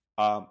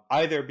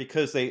 Either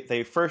because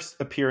they first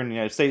appear in the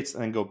United States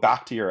and then go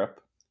back to Europe,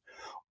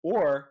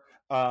 or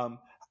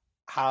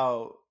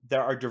how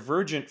there are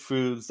divergent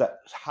foods that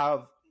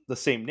have the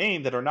same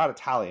name that are not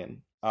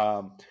Italian,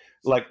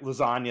 like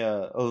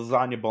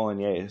lasagna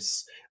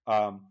bolognese,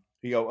 a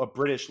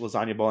British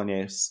lasagna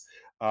bolognese,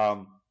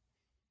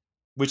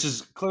 which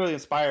is clearly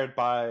inspired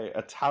by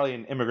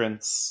Italian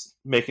immigrants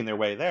making their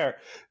way there,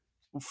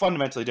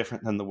 fundamentally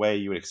different than the way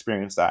you would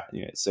experience that in the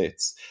United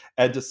States.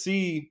 And to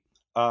see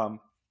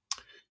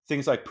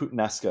things like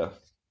puttanesca,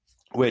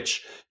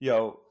 which,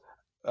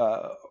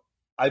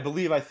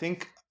 I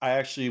think I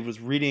actually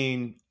was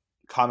reading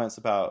comments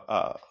about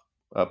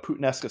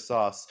puttanesca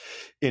sauce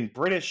in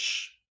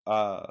British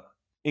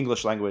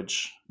English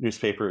language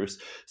newspapers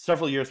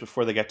several years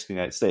before they get to the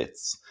United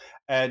States.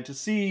 And to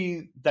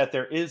see that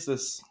there is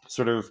this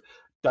sort of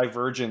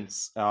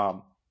divergence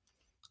on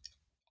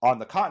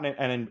the continent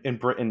and in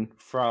Britain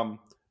from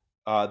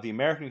the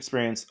American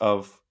experience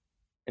of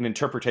an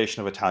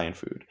interpretation of Italian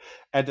food.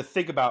 And to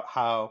think about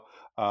how,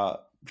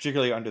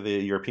 particularly under the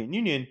European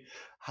Union,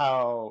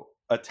 how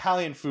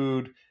Italian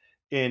food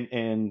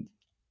in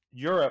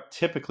Europe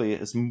typically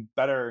is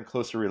better and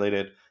closer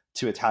related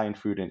to Italian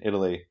food in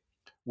Italy,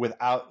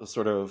 without the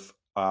sort of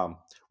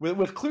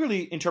with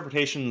clearly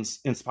interpretations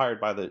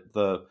inspired by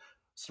the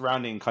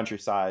surrounding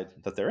countryside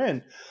that they're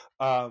in,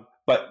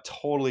 but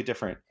totally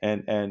different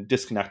and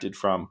disconnected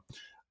from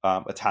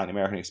Italian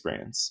American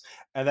experience.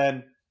 And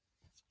then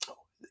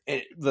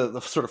the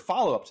sort of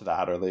follow up to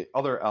that, or the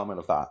other element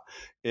of that,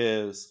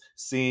 is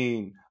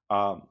seeing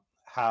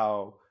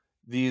how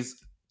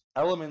these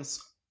elements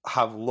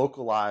have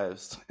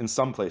localized in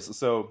some places.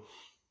 So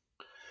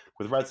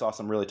with red sauce,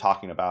 I'm really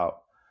talking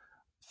about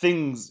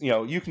things,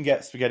 you can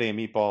get spaghetti and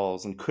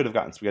meatballs, and could have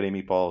gotten spaghetti and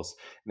meatballs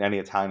in any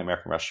Italian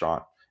American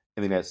restaurant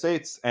in the United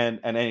States and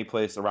any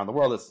place around the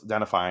world that's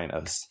identifying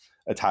as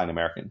Italian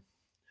American.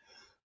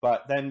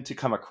 But then to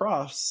come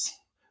across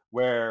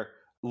where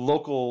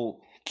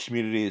local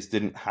communities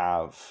didn't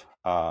have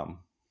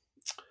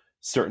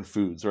certain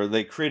foods, or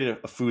they created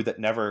a food that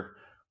never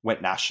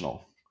went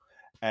national.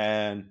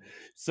 And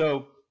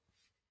so,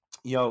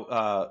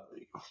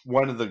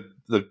 one of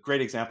the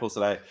great examples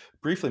that I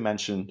briefly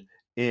mentioned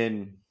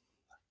in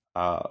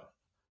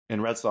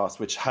red sauce,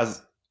 which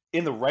has,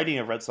 in the writing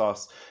of red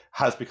sauce,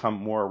 has become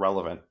more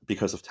relevant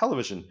because of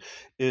television,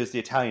 is the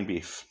Italian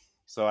beef.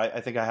 So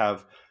I think I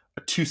have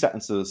 2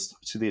 sentences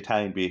to the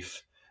Italian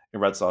beef in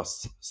red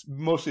sauce,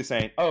 mostly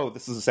saying, "Oh,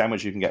 this is a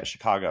sandwich you can get in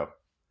Chicago."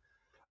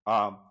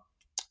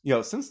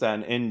 Since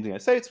then in the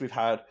United States, we've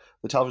had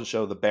the television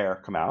show The Bear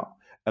come out,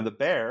 and The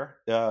Bear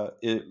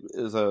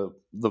is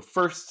the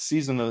first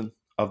season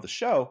of the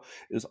show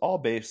is all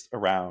based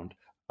around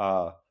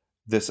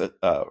this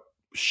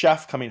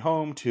chef coming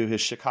home to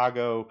his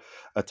Chicago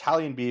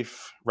Italian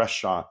beef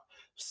restaurant,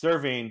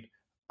 serving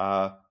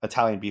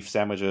Italian beef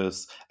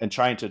sandwiches and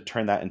trying to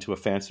turn that into a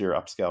fancier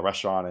upscale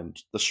restaurant,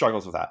 and the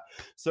struggles with that.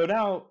 So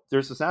now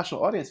there's this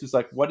national audience who's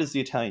like, what is the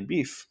Italian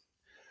beef?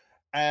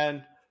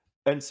 And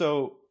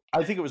so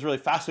I think it was really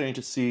fascinating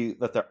to see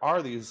that there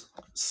are these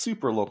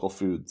super local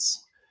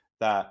foods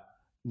that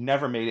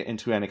never made it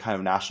into any kind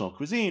of national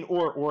cuisine,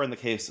 or in the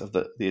case of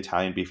the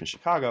Italian beef in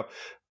Chicago,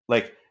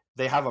 like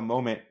they have a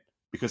moment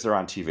because they're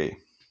on TV.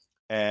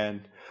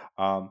 And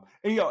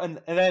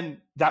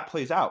then that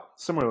plays out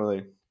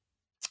similarly.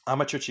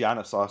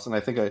 Amatriciana sauce, and I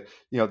think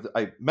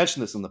I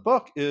mentioned this in the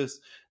book, is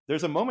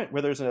there's a moment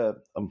where there's a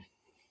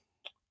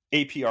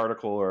AP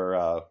article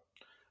or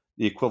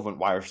the equivalent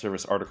wire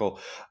service article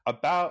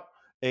about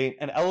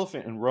an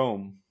elephant in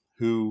Rome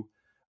who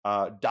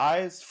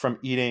dies from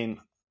eating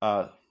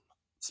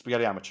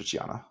spaghetti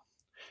amatriciana.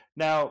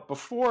 Now,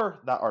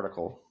 before that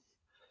article,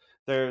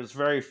 there's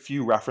very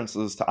few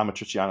references to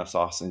amatriciana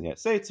sauce in the United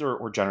States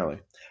or generally.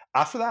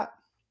 After that,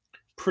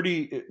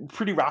 pretty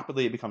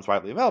rapidly it becomes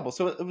widely available.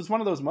 So it was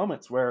one of those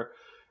moments where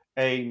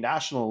a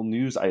national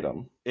news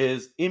item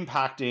is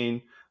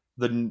impacting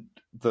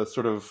the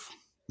sort of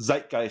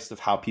zeitgeist of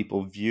how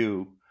people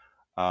view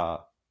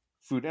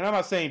food. And I'm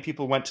not saying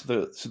people went to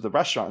the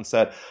restaurant and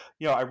said,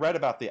 I read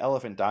about the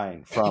elephant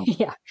dying from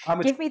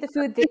give me the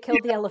food that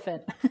killed the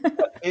elephant.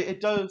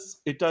 it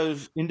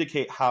does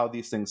indicate how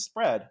these things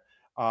spread.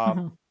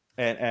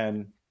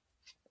 And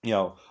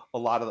a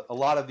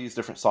lot of these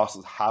different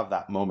sauces have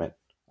that moment.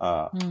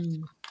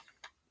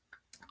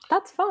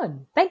 That's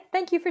fun.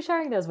 Thank you for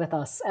sharing those with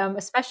us,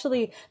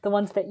 especially the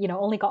ones that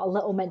only got a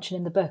little mention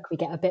in the book. We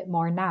get a bit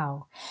more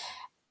now.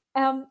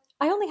 I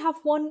only have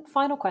one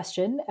final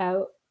question,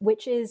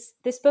 which is,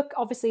 this book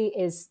obviously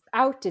is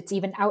out. It's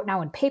even out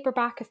now in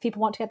paperback if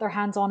people want to get their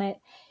hands on it.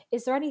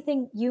 Is there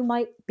anything you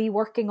might be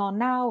working on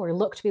now or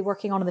look to be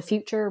working on in the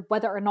future,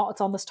 whether or not it's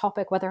on this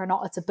topic, whether or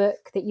not it's a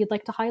book that you'd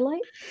like to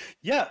highlight?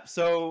 Yeah.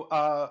 So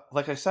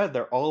like I said,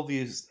 there are all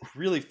these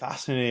really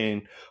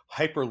fascinating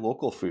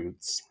hyper-local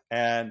foods.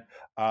 And,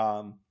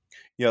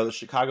 the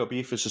Chicago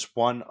beef is just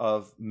one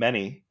of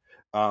many.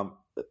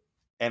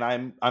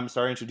 And I'm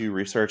starting to do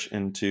research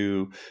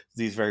into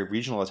these very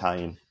regional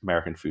Italian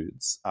American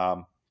foods.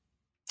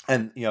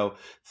 And,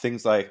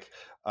 things like,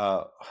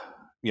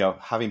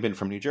 having been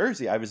from New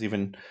Jersey, I was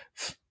even,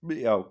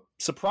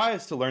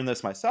 surprised to learn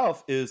this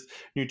myself, is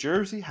New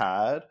Jersey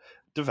had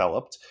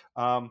developed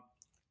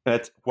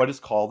what is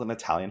called an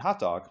Italian hot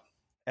dog.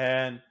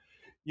 And,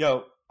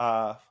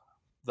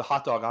 the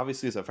hot dog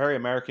obviously is a very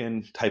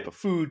American type of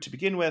food to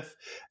begin with.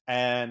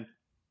 And,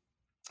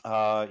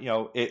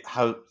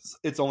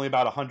 it's only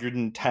about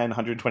 110,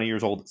 120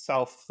 years old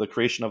itself, the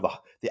creation of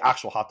the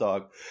actual hot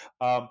dog.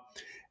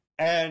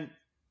 And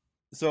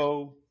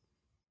so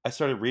I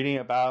started reading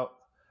about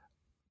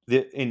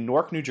in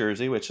Newark, New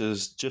Jersey, which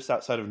is just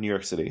outside of New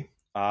York City.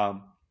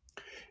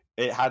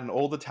 It had an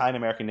old Italian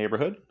American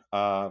neighborhood.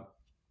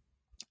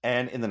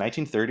 And in the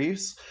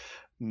 1930s,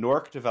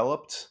 Newark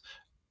developed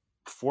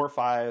 4 or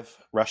 5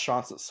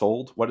 restaurants that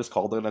sold what is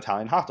called an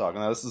Italian hot dog.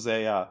 Now, this is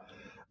a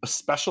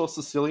special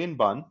Sicilian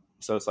bun.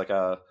 So it's like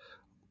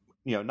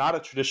not a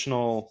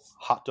traditional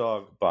hot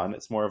dog bun.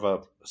 It's more of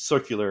a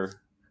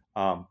circular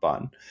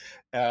bun.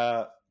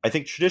 I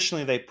think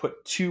traditionally they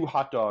put 2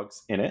 hot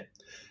dogs in it.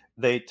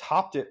 They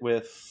topped it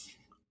with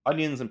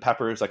onions and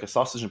peppers, like a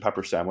sausage and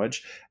pepper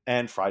sandwich,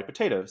 and fried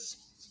potatoes.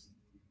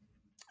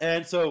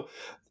 And so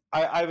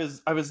I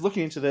was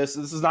looking into this.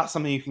 This is not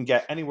something you can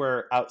get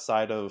anywhere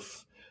outside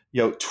of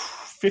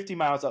 50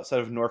 miles outside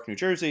of Newark, New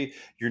Jersey.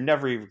 You're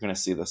never even going to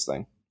see this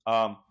thing.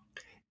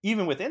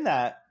 Even within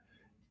that,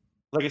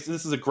 like I said,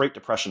 this is a Great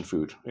Depression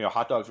food.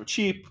 Hot dogs were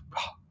cheap,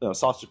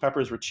 sausage and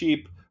peppers were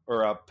cheap,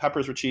 or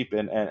peppers were cheap,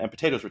 and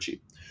potatoes were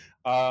cheap.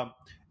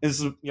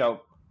 This is,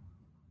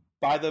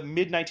 by the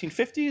mid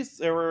 1950s,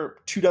 there were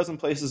 24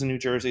 places in New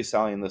Jersey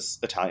selling this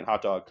Italian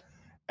hot dog,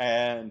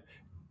 and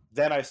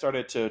then I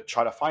started to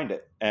try to find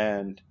it,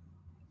 and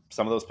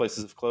some of those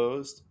places have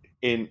closed.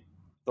 In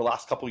the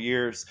last couple of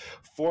years,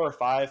 4 or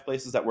 5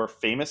 places that were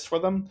famous for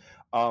them,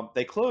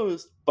 they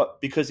closed, but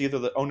because either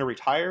the owner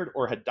retired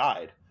or had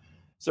died.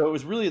 So it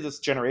was really this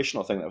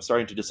generational thing that was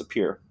starting to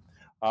disappear.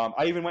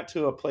 I even went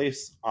to a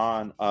place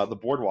on the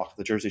boardwalk,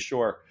 the Jersey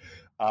Shore,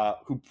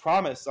 who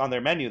promised on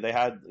their menu, they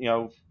had,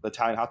 the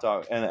Italian hot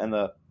dog, and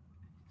the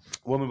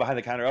woman behind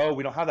the counter, "Oh,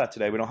 we don't have that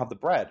today. We don't have the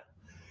bread."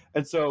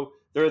 And so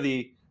there are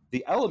the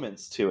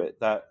elements to it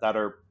that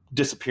are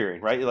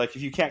disappearing, right? Like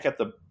if you can't get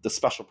the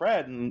special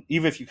bread, and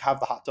even if you have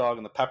the hot dog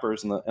and the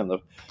peppers and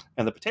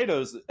the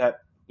potatoes,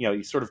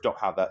 you sort of don't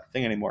have that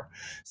thing anymore.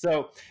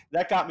 So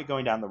that got me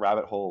going down the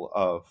rabbit hole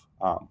of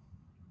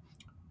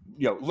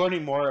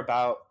learning more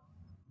about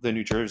the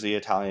New Jersey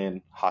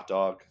Italian hot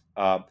dog,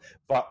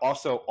 but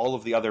also all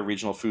of the other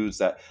regional foods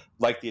that,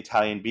 like the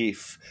Italian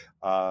beef.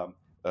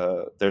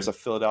 There's a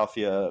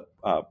Philadelphia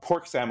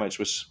pork sandwich,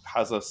 which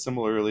has a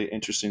similarly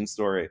interesting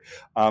story.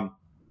 And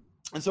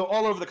so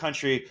all over the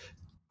country,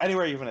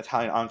 anywhere you have an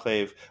Italian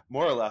enclave,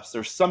 more or less,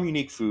 there's some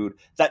unique food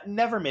that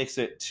never makes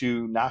it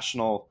to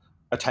national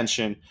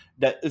attention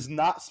that is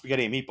not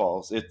spaghetti and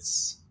meatballs.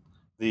 It's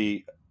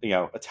the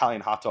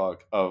Italian hot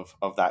dog of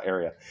that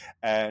area.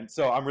 And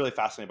so I'm really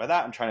fascinated by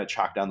that. I'm trying to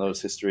track down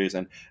those histories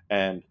and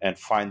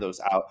find those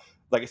out.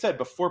 Like I said,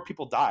 before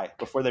people die,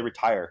 before they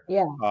retire.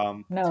 Yeah.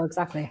 No,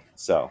 exactly.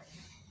 So.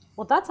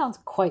 Well, that sounds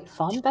quite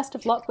fun. Best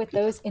of luck with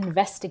those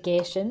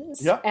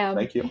investigations. Yeah,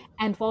 thank you.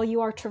 And while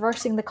you are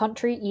traversing the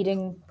country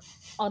eating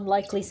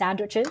unlikely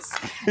sandwiches,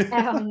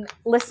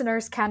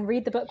 listeners can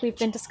read the book we've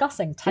been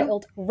discussing,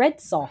 titled Red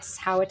Sauce,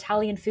 How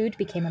Italian Food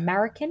Became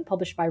American,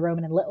 published by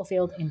Rowman and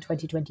Littlefield in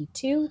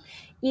 2022.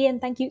 Ian,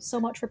 thank you so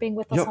much for being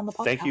with us on the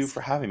podcast. Thank you for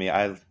having me.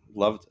 I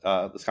loved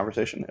this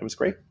conversation. It was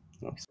great.